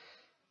that.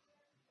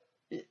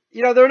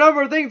 There are a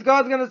number of things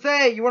God's going to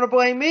say. You want to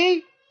blame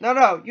me?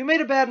 No, you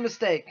made a bad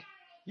mistake.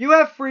 You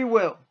have free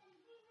will.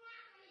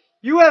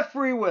 You have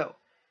free will.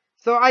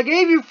 So I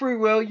gave you free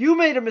will. You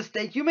made a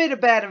mistake. You made a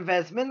bad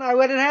investment. I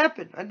let it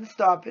happen. I didn't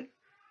stop it.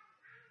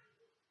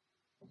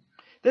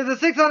 There's a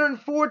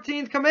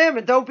 614th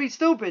commandment. Don't be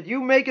stupid.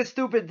 You make a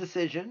stupid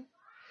decision.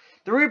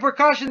 The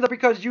repercussions are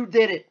because you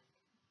did it.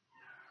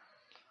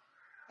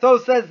 So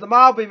says the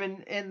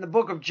Malbim in the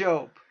book of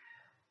Job.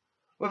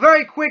 We're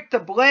very quick to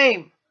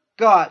blame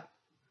God.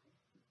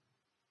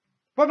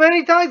 But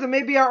many times it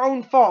may be our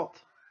own fault.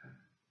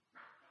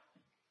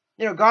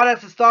 God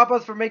has to stop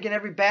us from making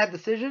every bad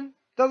decision.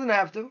 Doesn't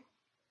have to.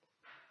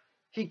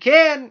 He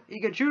can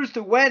choose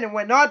to when and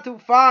when not to,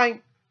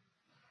 fine.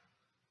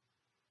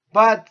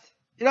 But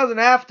he doesn't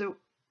have to.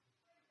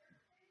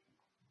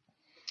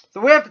 So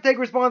we have to take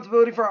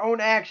responsibility for our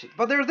own actions.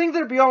 But there are things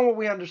that are beyond what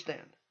we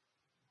understand.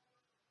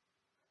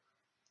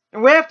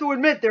 And we have to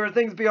admit there are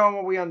things beyond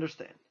what we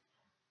understand.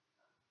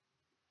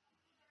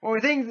 When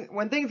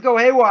things go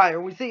haywire,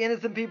 we see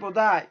innocent people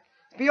die,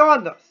 it's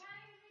beyond us.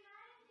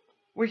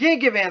 We can't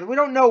give answers. We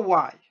don't know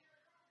why.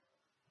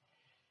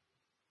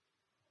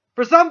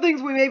 For some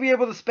things, we may be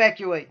able to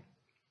speculate.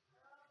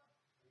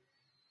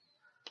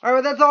 All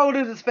right, that's all it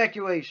is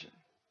speculation.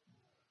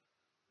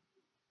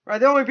 Right?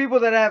 The only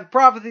people that have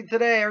prophecy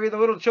today are either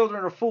little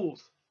children or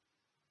fools.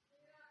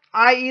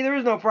 I.e., there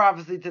is no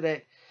prophecy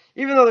today.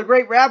 Even though the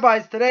great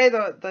rabbis today,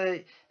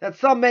 that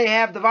some may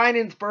have divine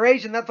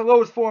inspiration, that's the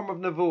lowest form of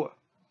nevuah.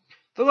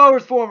 The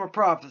lowest form of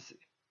prophecy.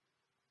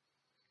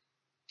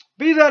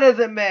 Be that as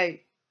it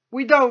may,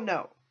 we don't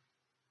know.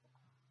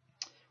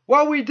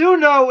 What we do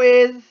know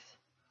is,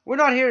 we're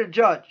not here to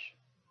judge.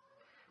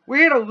 We're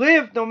here to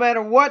live no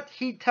matter what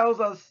he tells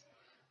us,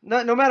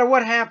 no matter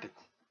what happens.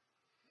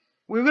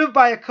 We live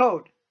by a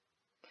code.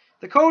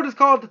 The code is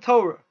called the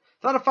Torah.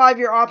 It's not a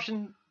 5-year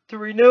option to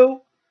renew.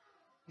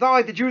 It's not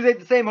like the Jews ate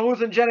the same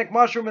hallucinogenic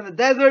mushroom in the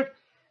desert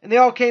and they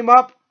all came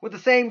up with the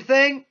same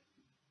thing.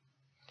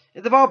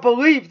 It's about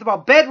belief. It's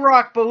about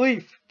bedrock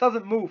belief. It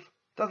doesn't move.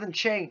 It doesn't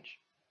change.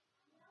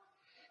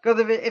 Because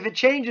if it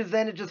changes,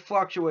 then it just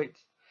fluctuates.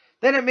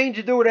 Then it means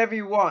you do whatever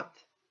you want.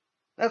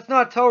 That's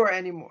not Torah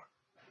anymore.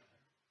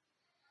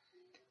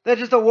 That's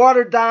just a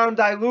watered down,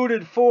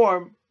 diluted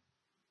form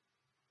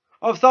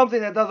of something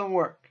that doesn't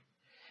work.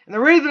 And the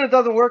reason it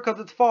doesn't work is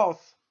because it's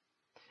false.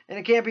 And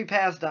it can't be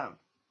passed down.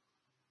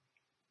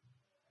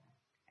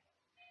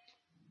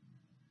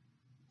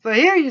 So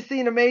here you see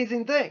an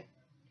amazing thing.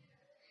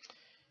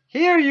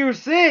 Here you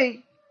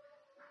see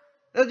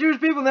that Jewish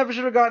people never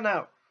should have gotten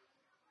out.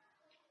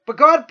 But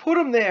God put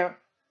them there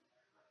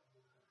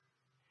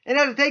and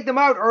had to take them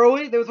out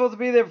early. They were supposed to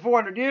be there for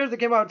 400 years. They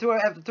came out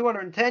after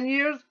 210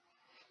 years.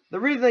 The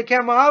reason they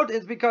came out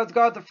is because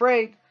God's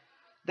afraid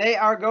they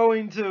are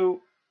going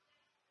to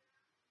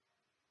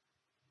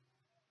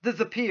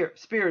disappear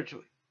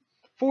spiritually.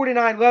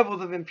 49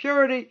 levels of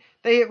impurity.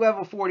 They hit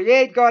level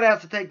 48. God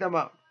has to take them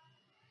out.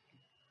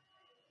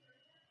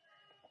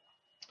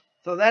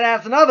 So that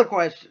asks another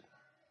question.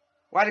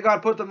 Why did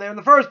God put them there in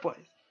the first place?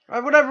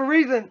 Right? Whatever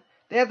reason,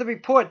 they had to be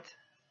put.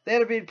 They had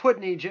to be put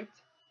in Egypt.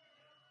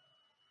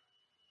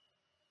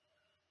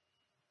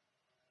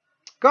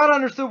 God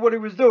understood what he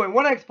was doing.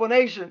 One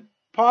explanation,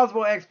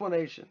 possible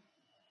explanation.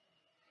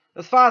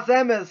 The Sfas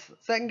Emes,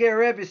 second Ger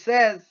Rebbe,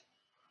 says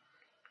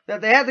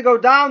that they had to go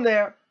down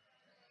there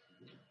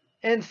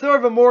and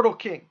serve a mortal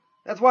king.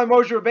 That's why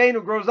Moshe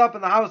Rabbeinu grows up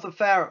in the house of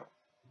Pharaoh.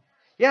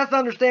 He has to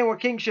understand what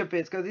kingship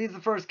is because he's the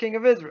first king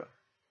of Israel.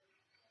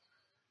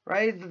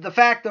 Right? He's the de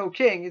facto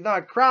king. He's not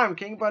a crown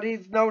king, but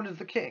he's known as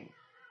the king.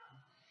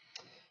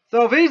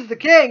 So if he's the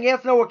king, he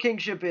has to know what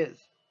kingship is.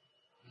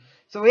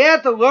 So he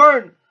had to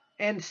learn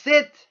and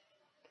sit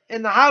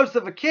in the house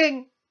of a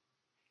king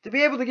to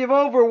be able to give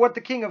over what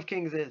the King of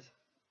Kings is.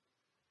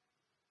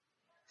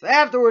 So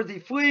afterwards he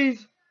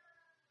flees.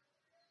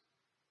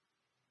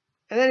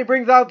 And then he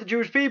brings out the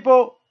Jewish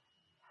people.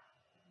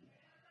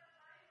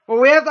 But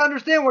we have to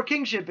understand what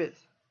kingship is.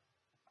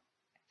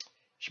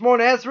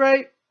 Shemona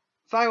Esrei,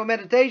 silent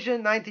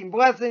meditation, 19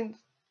 blessings.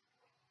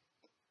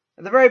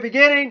 At the very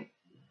beginning,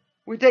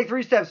 we take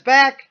 3 steps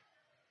back.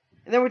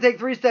 And then we take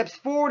 3 steps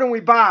forward and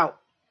we bow.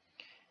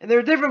 And there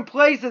are different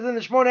places in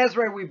the Shemona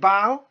Esrei we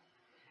bow.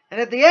 And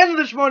at the end of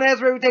the Shemona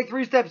Esrei, we take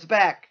 3 steps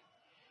back.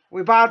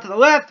 We bow to the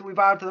left, we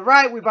bow to the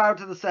right, we bow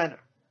to the center.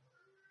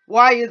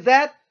 Why is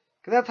that?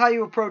 Because that's how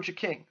you approach a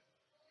king.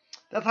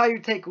 That's how you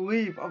take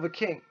leave of a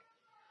king.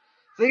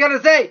 So you got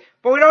to say,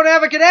 but we don't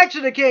have a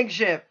connection to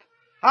kingship.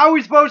 How are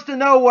we supposed to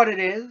know what it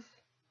is?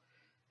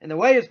 And the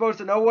way you're supposed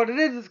to know what it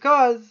is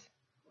because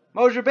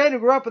Moshe Rabbeinu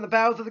grew up in the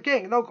palace of the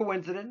king. No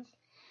coincidence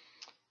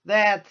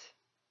that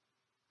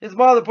his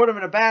mother put him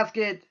in a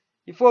basket.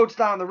 He floats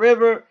down the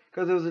river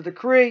because it was a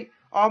decree.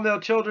 All male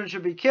children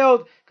should be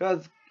killed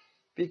because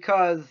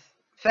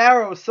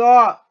Pharaoh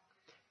saw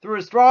through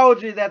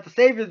astrology that the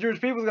savior of the Jewish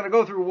people is going to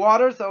go through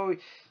water. So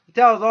he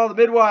tells all the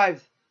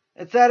midwives,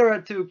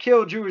 etc., to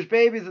kill Jewish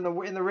babies in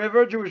the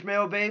river, Jewish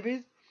male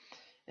babies.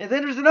 It's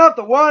interesting enough,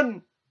 the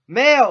one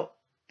male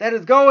that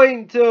is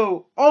going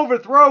to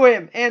overthrow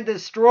him and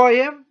destroy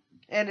him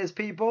and his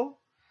people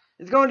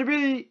is going to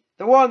be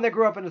the one that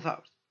grew up in his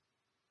house.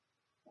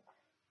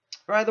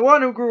 Right? The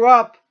one who grew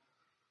up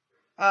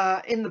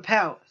in the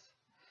palace.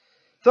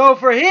 So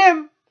for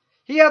him,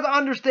 he had to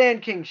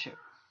understand kingship.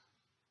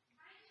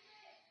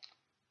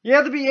 He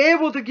had to be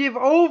able to give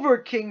over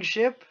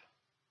kingship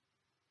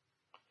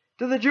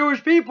to the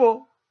Jewish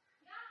people.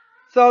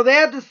 So they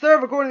had to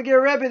serve, according to the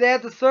Rabbi, they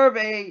had to serve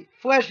a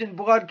flesh and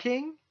blood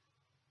king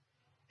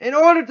in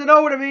order to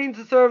know what it means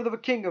to serve the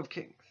King of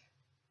Kings.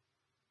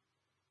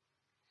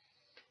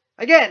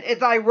 Again,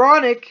 it's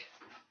ironic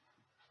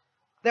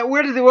that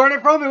where does he learn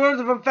it from? He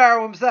learns it from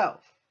Pharaoh himself.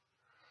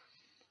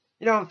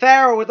 And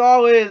Pharaoh with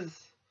all his,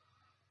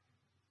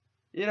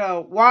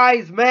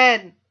 wise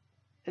men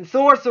and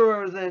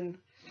sorcerers and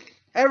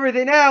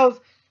everything else,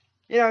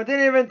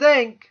 didn't even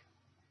think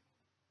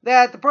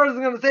that the person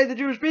who's going to save the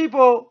Jewish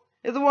people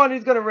is the one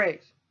he's going to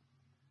raise.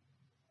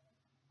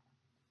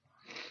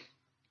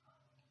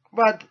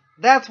 But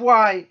that's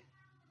why,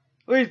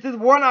 at least this is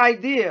one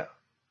idea,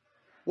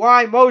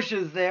 why Moshe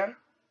is there.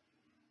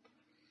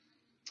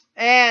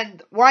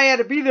 And why he had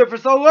to be there for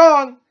so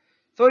long,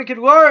 so he could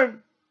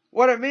learn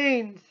what it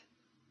means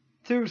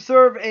to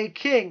serve a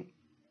king.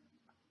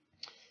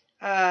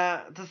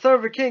 To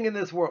serve a king in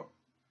this world.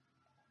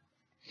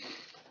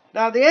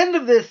 Now, the end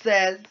of this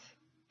says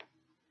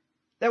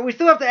that we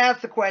still have to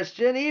ask the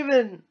question,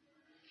 even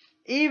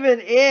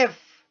if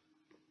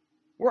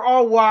we're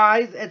all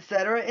wise,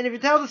 etc. And if you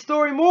tell the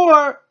story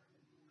more,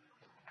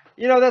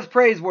 that's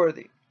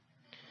praiseworthy.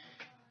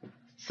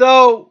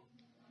 So,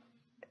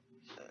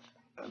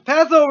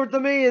 Passover to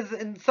me is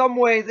in some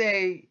ways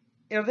it's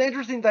an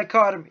interesting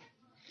dichotomy.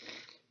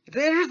 It's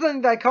an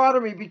interesting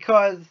dichotomy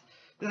because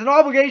there's an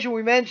obligation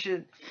we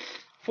mentioned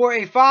for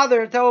a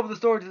father to tell over the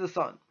story to the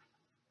son.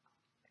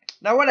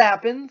 Now what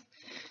happens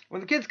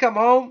when the kids come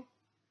home?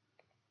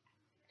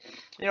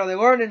 They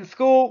learn in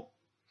school.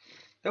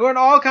 They learn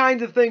all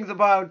kinds of things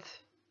about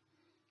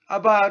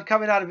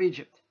coming out of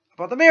Egypt,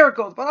 about the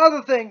miracles, about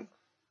other things.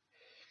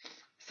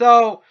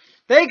 So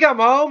they come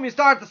home, you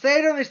start to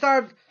say to them, they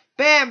start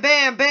bam,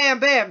 bam, bam,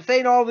 bam,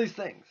 saying all these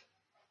things.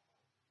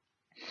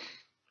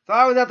 So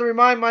I always have to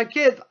remind my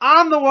kids,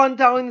 I'm the one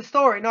telling the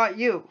story, not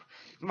you.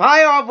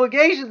 My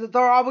obligation is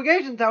our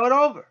obligation to tell it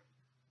over.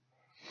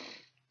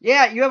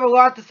 Yeah, you have a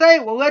lot to say.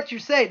 We'll let you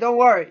say. Don't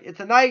worry. It's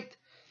a night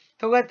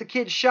to let the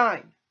kids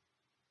shine.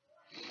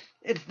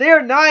 It's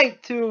their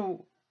night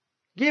to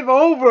give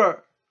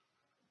over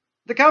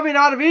the coming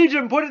out of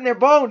Egypt and put it in their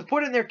bones,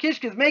 put it in their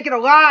kishkas, make it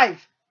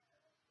alive.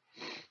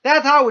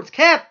 That's how it's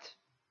kept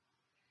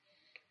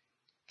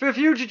for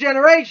future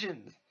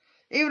generations.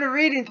 Even if you're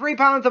eating 3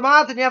 pounds of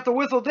matzah and you have to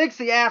whistle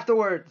Dixie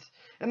afterwards,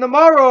 and the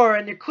maror,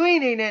 and you're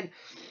cleaning, and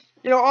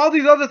all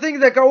these other things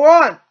that go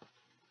on,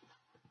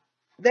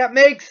 that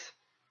makes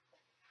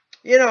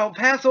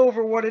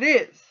Passover what it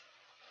is.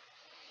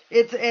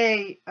 It's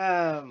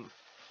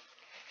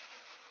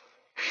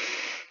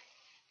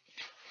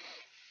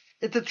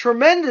it's a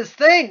tremendous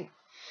thing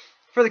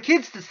for the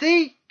kids to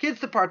see,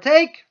 kids to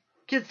partake,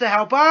 kids to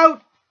help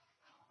out.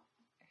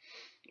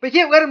 But you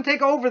can't let them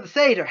take over the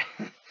Seder.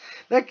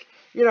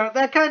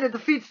 That kind of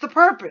defeats the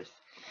purpose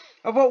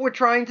of what we're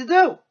trying to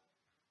do.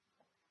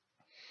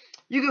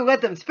 You can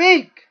let them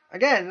speak.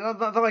 Again, it's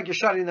not like you're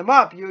shutting them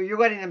up. You're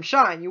letting them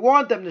shine. You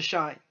want them to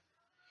shine.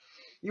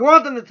 You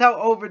want them to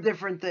tell over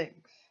different things.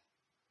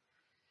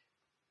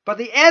 But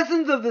the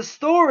essence of the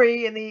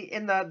story and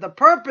the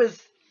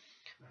purpose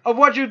of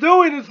what you're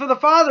doing is for the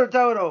father to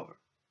tell it over.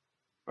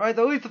 Right?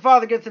 At least the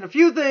father gets in a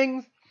few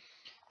things,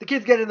 the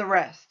kids get in the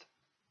rest.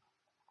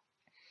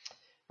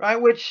 Right?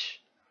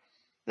 Which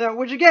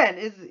again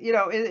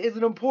is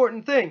an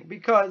important thing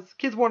because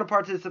kids want to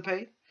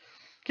participate.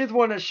 Kids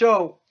want to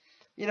show,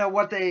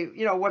 what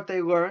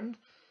they learned.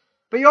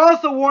 But you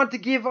also want to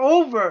give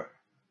over.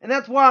 And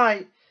that's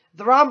why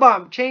the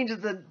Rambam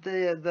changes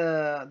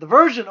the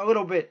version a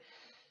little bit.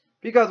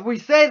 Because we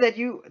say that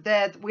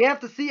we have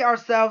to see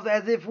ourselves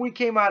as if we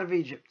came out of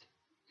Egypt.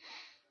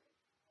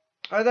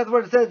 That's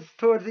what it says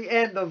towards the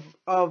end of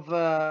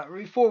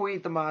before we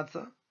eat the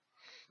matzah.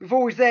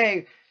 Before we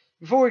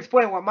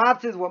explain what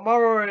matzah is, what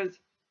maror is.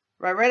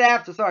 Right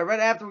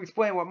after we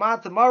explain what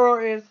matzah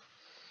maror is.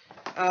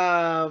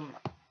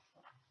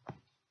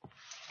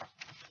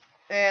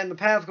 And the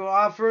Paschal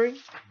offering.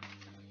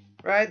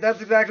 Right? That's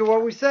exactly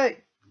what we say.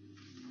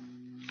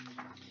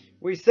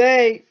 We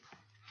say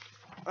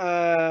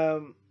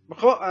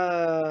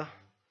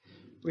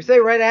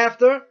right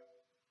after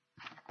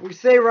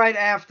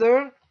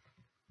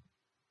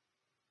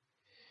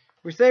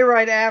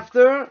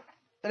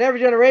in every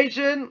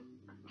generation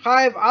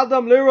Chaim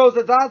Adam Liros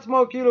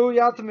Etatzmo Kilu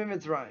Yatzim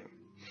Mitzrayim.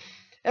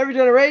 Every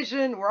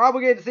generation we're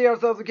obligated to see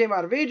ourselves we came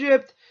out of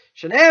Egypt.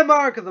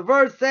 Shenemar, because the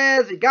verse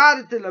says he got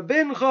it to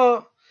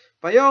Labincha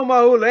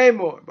Bayomahu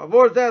Lemor.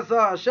 Bavor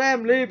Zesa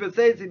Hashem Li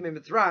B'Seitzi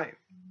Mitzrayim.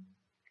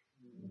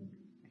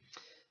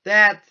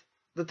 That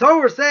the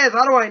Torah says,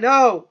 how do I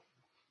know?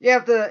 You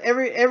have to,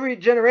 every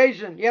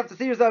generation, you have to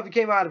see yourself you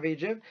came out of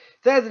Egypt.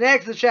 It says in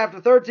Exodus chapter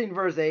 13,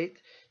 verse 8,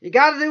 you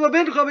got to see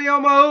Labincha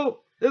Bayomahu.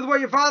 This is what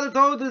your father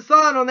told his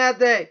son on that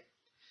day.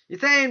 You're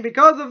saying,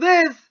 because of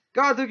this,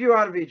 God took you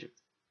out of Egypt.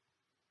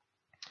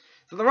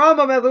 So the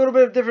Rambam has a little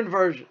bit of different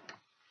version.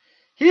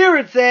 Here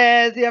it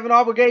says you have an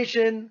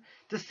obligation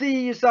to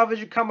see yourself as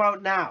you come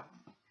out now.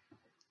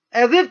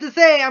 As if to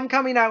say, I'm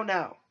coming out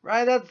now.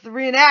 Right? That's the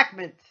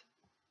reenactment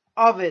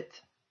of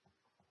it,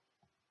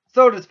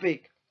 so to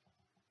speak.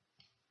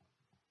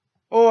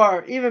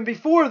 Or even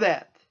before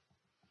that,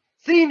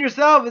 seeing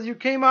yourself as you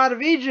came out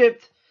of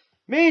Egypt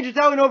means you're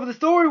telling over the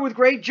story with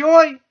great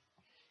joy.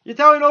 You're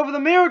telling over the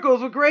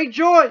miracles with great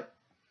joy.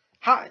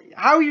 How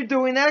are you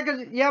doing that?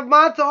 Because you have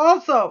matzah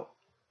also.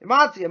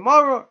 Matzah,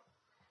 maror.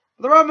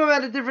 The Rambam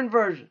had a different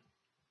version.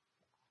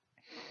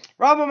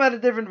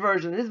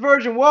 His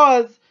version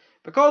was,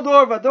 B'kol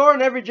dor v'dor,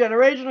 in every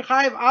generation,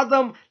 Chaim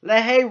Adam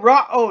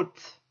leheira'ot.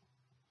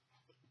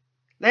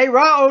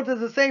 Leheira'ot is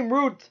the same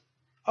root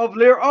of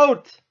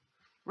lir'ot.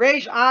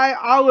 Reish I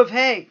Aleph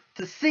Hey,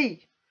 to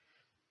see.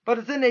 But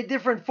it's in a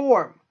different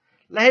form.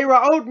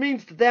 Leheira'ot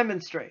means to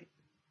demonstrate.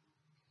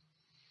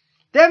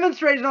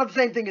 Demonstrate is not the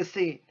same thing as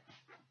seeing.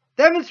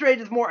 Demonstrate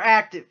is more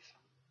active.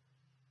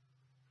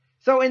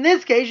 So in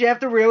this case, you have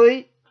to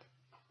really,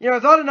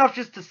 it's not enough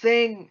just to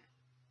sing.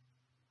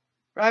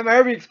 Right? My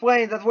Rabbi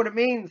explains that's what it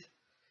means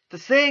to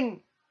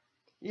sing,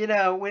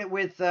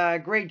 with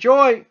great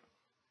joy.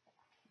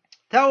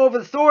 Tell over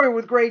the story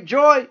with great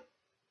joy.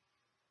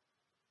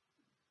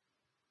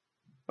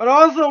 But it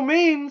also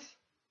means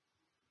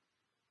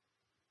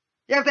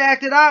you have to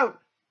act it out,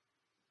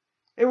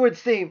 it would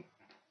seem.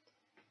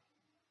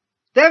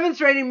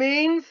 Demonstrating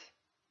means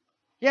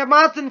you have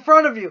matzah in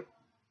front of you.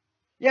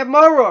 You have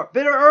maror,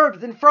 bitter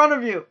herbs, in front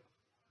of you.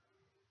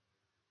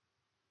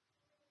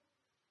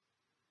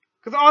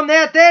 Because on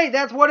that day,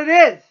 that's what it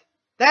is.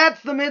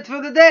 That's the mitzvah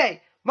of the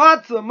day.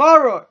 Matzah,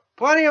 maror,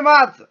 plenty of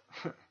matzah.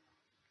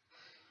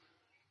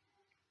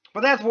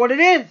 But that's what it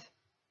is.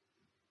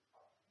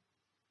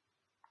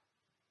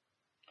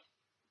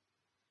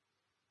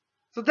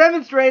 So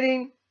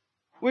demonstrating,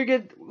 we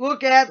could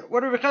look at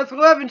what Rabbi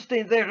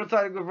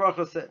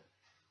Levenstein said.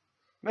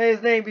 May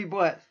his name be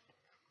blessed.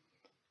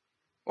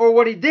 Or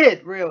what he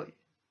did, really.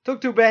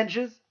 Took 2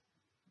 benches,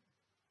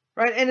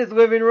 right, in his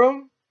living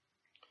room,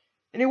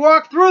 and he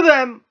walked through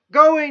them,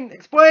 going,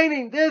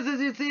 explaining, this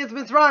is, you see, it's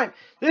Mitzrayim.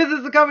 This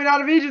is the coming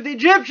out of Egypt. The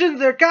Egyptians,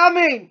 they're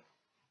coming.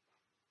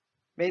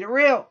 Made it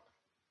real.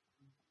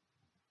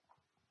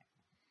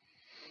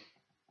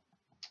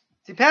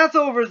 See,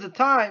 Passover is a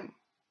time,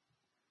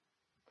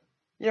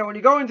 when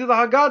you go into the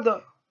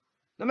Haggadah,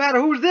 no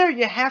matter who's there,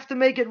 you have to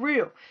make it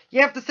real.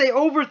 You have to say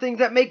over things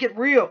that make it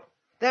real,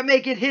 that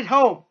make it hit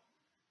home.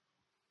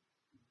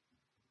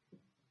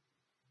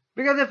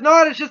 Because if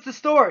not, it's just a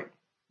story.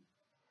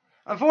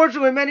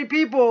 Unfortunately, many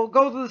people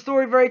go through the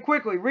story very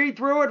quickly. Read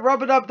through it,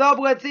 rub it up,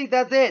 double it, see,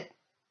 that's it.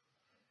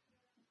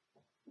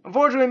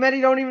 Unfortunately,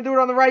 many don't even do it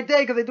on the right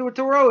day because they do it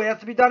too early. It has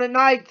to be done at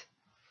night.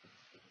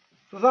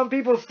 So some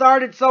people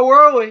start it so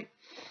early.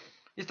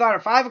 You start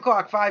at 5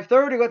 o'clock,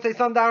 5:30. Let's say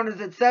sundown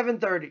is at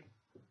 7:30.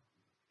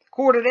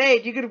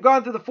 7:45. You could have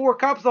gone through the 4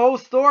 cups, the whole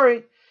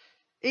story.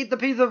 Eat the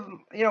piece of,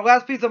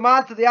 last piece of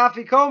matzah, the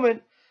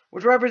afikomen,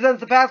 which represents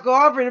the Paschal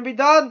offering, and be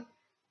done.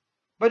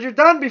 But you're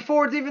done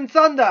before it's even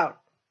sundown.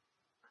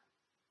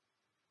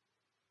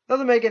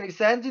 Doesn't make any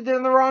sense. You did it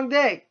on the wrong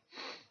day.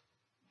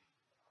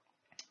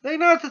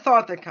 It's the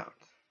thought that counts.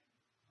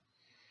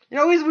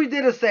 At least we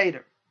did a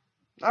Seder.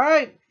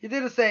 Alright? You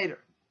did a Seder.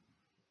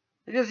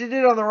 You did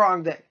it on the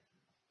wrong day.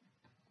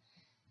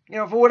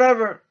 For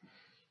whatever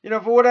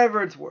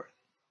it's worth.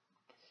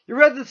 You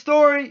read the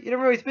story, you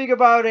didn't really speak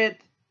about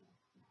it.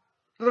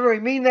 Doesn't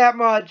really mean that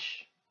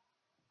much.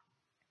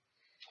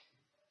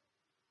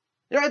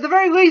 At the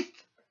very least,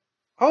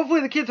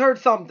 hopefully the kids heard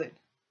something.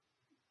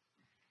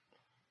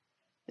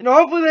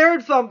 Hopefully they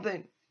heard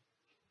something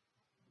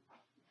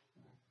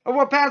of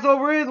what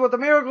Passover is, what the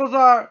miracles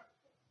are.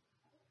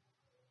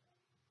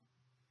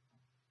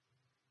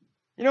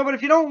 But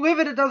if you don't live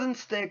it, it doesn't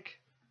stick.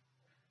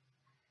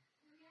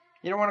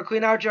 You don't want to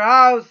clean out your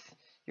house.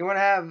 You want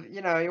to have,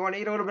 you want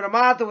to eat a little bit of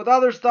matzah with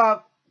other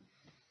stuff.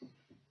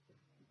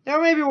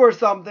 Maybe worth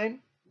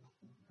something.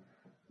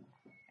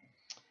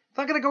 It's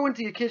not going to go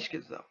into your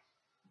kishkas, though.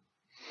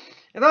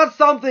 It's not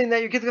something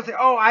that your kids are going to say,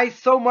 oh, I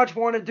so much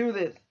want to do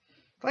this.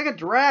 It's like a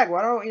drag.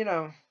 Why don't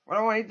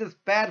I want to eat this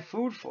bad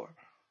food for?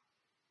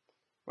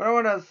 Why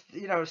don't I want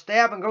to, stay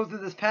up and go through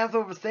this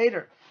Passover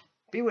Seder?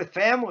 Be with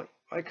family.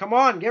 Like, come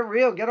on, get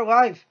real, get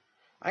alive.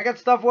 I got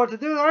stuff what to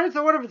do. All right,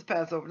 so what if it's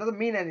Passover? It doesn't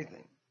mean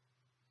anything.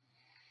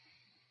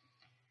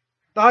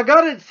 The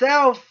Haggadah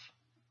itself,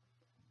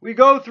 we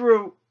go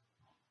through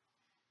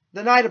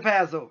the night of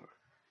Passover,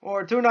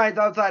 or 2 nights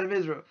outside of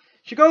Israel.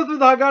 She goes through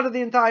the Haggadah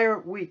the entire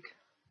week.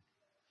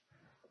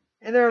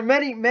 And there are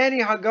many, many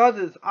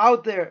Haggadahs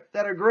out there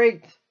that are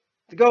great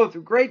to go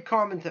through. Great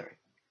commentary.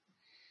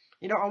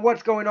 On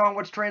what's going on,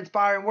 what's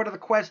transpiring, what are the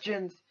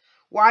questions,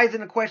 why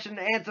isn't a question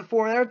and answer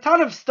form. There are a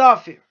ton of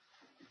stuff here.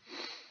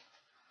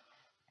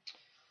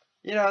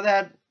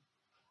 That,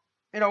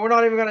 we're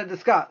not even going to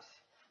discuss.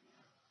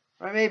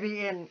 Or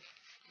maybe in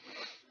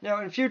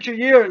future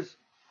years,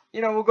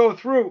 we'll go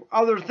through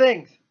other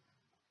things.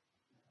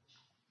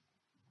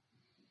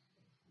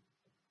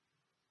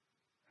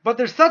 But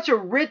there's such a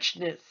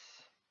richness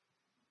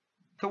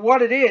to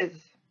what it is,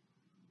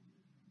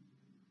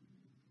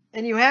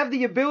 and you have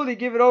the ability to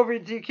give it over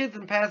to your kids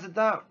and pass it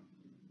down.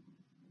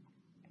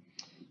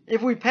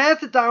 If we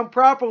pass it down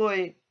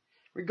properly,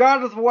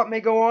 regardless of what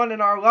may go on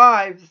in our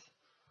lives,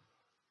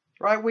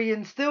 right, we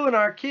instill in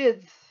our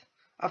kids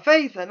a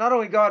faith that not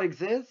only God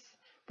exists,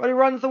 but He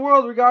runs the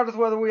world regardless of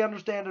whether we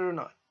understand it or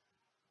not.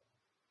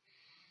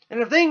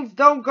 And if things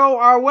don't go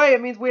our way,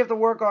 it means we have to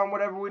work on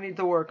whatever we need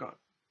to work on.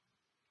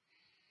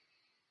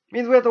 It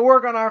means we have to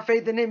work on our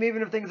faith in Him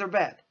even if things are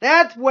bad.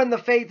 That's when the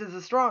faith is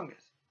the strongest.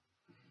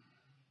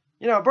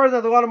 A person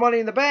has a lot of money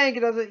in the bank,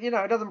 it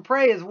doesn't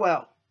pray as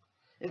well.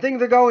 If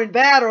things are going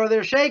bad or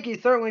they're shaky,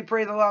 certainly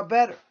prays a lot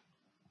better.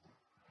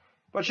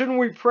 But shouldn't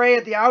we pray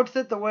at the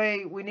outset the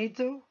way we need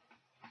to?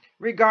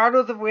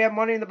 Regardless if we have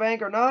money in the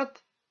bank or not?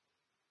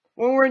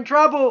 When we're in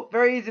trouble,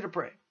 very easy to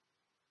pray.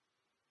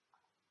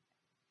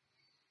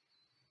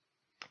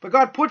 But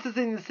God puts us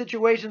in these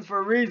situations for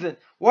a reason.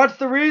 What's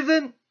the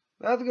reason?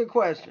 That's a good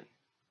question.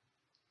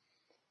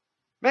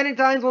 Many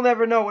times we'll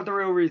never know what the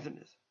real reason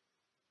is.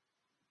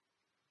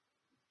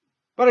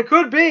 But it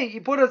could be He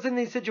put us in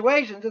these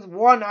situations, as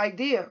one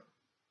idea,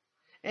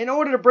 in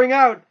order to bring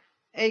out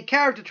a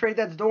character trait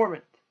that's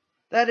dormant,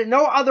 that in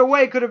no other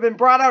way could have been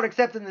brought out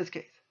except in this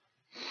case.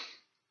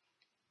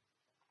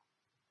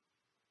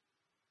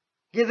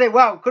 You say,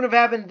 well, couldn't have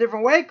happened a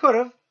different way? Could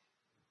have.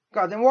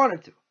 God didn't want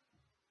it to.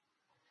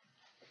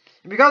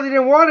 And because He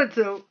didn't want it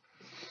to,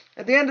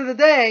 at the end of the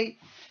day,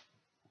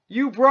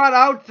 you brought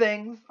out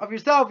things of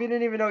yourself you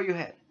didn't even know you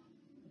had.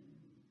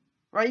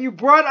 Right? You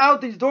brought out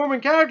these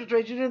dormant character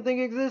traits you didn't think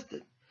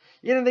existed.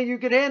 You didn't think you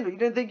could handle. You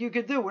didn't think you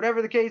could do,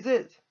 whatever the case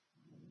is.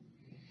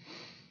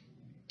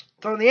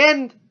 So in the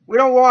end, we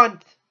don't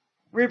want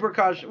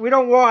repercussion. We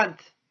don't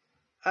want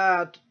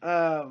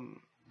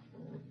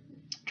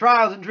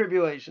trials and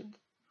tribulations.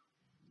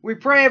 We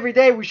pray every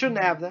day we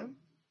shouldn't have them.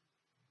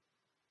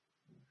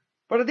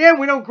 But at the end,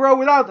 we don't grow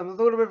without them. It's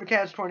a little bit of a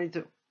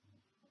catch-22.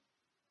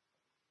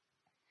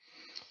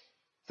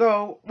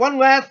 So, one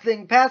last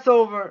thing,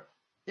 Passover.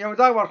 We're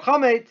talking about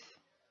chametz.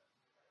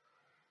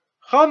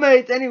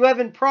 Chametz, any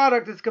leavened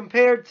product, is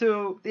compared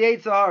to the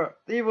hara,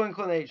 the evil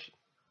inclination.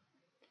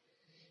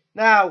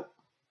 Now,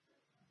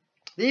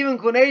 the evil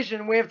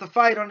inclination we have to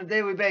fight on a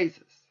daily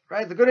basis.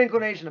 Right? It's a good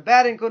inclination, a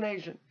bad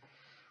inclination.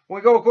 When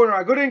we go according to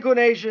our good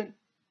inclination,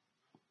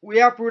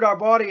 we uproot our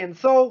body and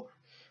soul.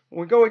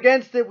 When we go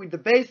against it, we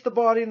debase the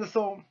body and the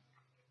soul.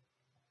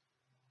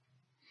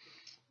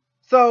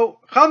 So,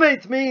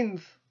 chametz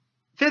means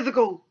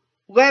physical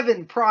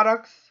leavened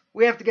products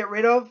we have to get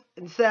rid of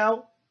and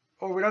sell,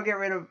 or we don't get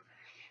rid of,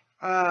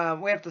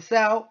 we have to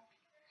sell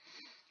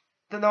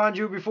the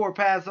non-Jew before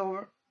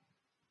Passover.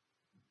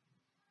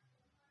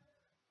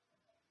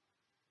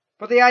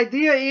 But the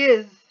idea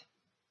is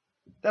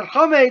that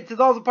chametz is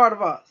also part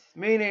of us,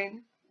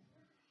 meaning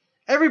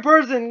every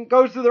person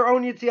goes through their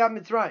own Yetziat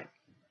Mitzrayim,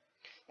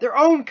 their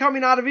own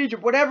coming out of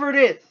Egypt, whatever it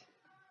is.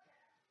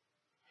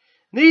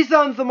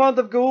 Nisan's the month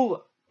of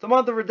Geula, it's the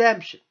month of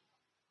redemption.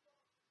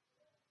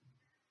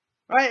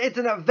 Right? It's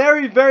in a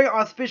very, very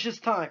auspicious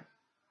time.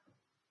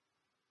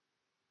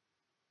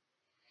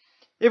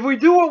 If we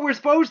do what we're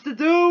supposed to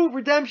do,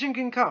 redemption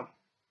can come.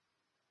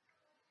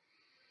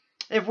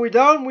 If we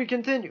don't, we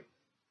continue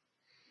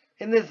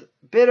in this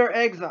bitter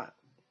exile.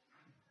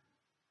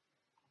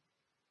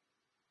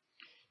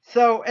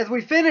 So, as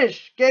we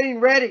finish getting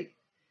ready,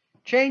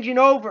 changing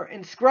over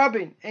and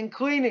scrubbing and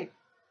cleaning,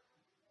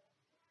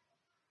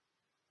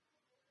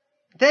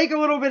 take a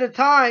little bit of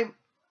time,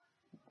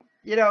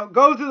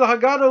 go through the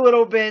Haggadah a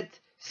little bit,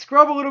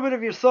 scrub a little bit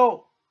of your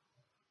soul.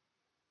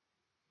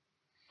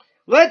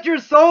 Let your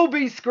soul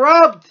be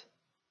scrubbed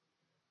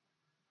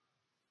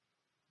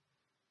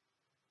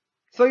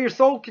so your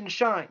soul can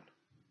shine.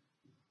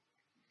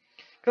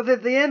 Because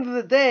at the end of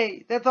the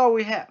day, that's all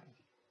we have.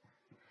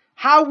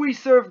 How we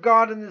serve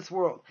God in this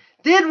world.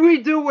 Did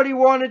we do what He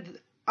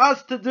wanted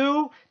us to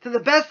do to the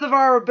best of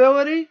our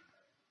ability?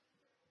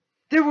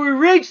 Did we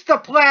reach the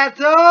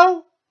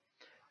plateau?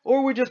 Or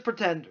were we just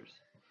pretenders?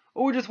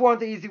 Or we just want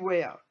the easy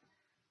way out?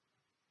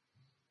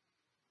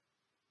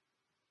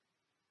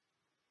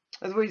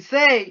 As we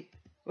say,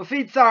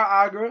 Lafit Tsar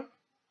Agra,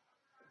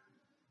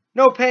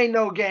 no pain,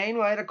 no gain,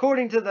 right?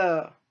 According to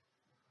the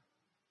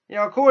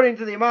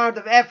amount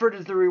of effort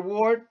is the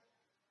reward.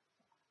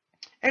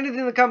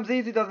 Anything that comes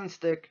easy doesn't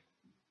stick.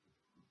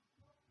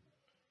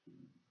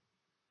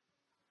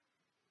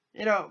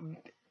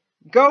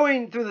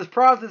 Going through this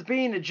process,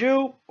 being a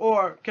Jew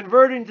or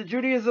converting to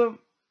Judaism,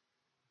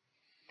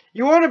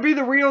 you want to be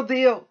the real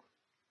deal.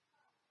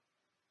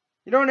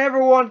 You don't ever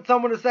want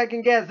someone to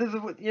second guess. This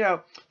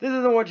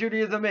isn't what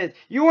Judaism is.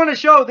 You want to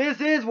show this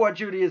is what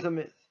Judaism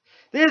is.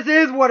 This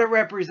is what it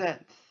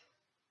represents.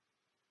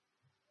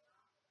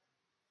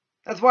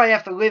 That's why you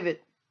have to live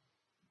it.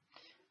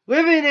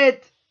 Living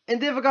it in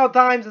difficult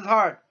times is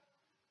hard.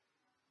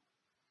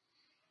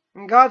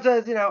 And God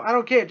says, I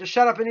don't care. Just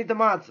shut up and eat the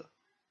matzah.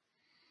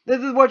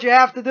 This is what you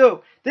have to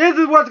do. This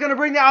is what's going to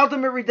bring the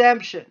ultimate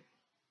redemption.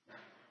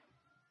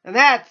 And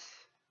that's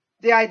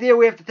the idea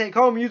we have to take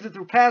home, use it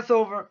through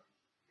Passover.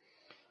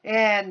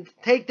 and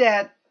take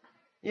that,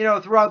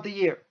 throughout the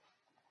year.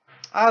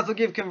 I also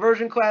give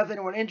conversion class.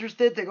 Anyone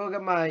interested, take a look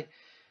at my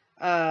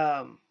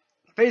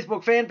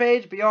Facebook fan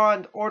page,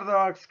 Beyond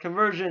Orthodox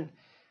Conversion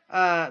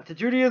to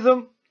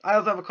Judaism. I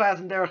also have a class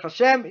in Derech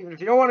Hashem, even if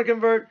you don't want to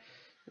convert.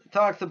 It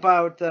talks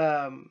about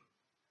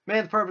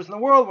man's purpose in the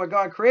world, why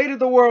God created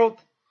the world,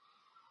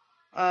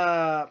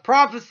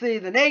 prophecy,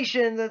 the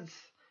nations, it's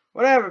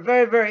whatever.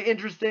 Very, very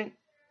interesting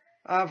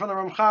from the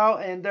Ramchal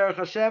and Derech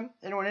Hashem.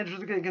 Anyone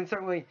interested can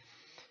certainly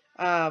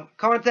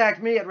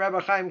contact me at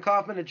Rabbi Chaim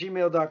Coffman at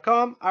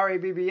gmail.com,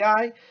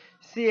 RABBICHAIM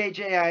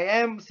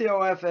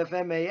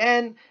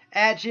COFFMAN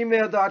at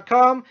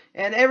gmail.com,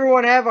 and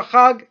everyone have a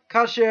Chag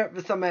Kasher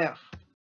V'Sameach.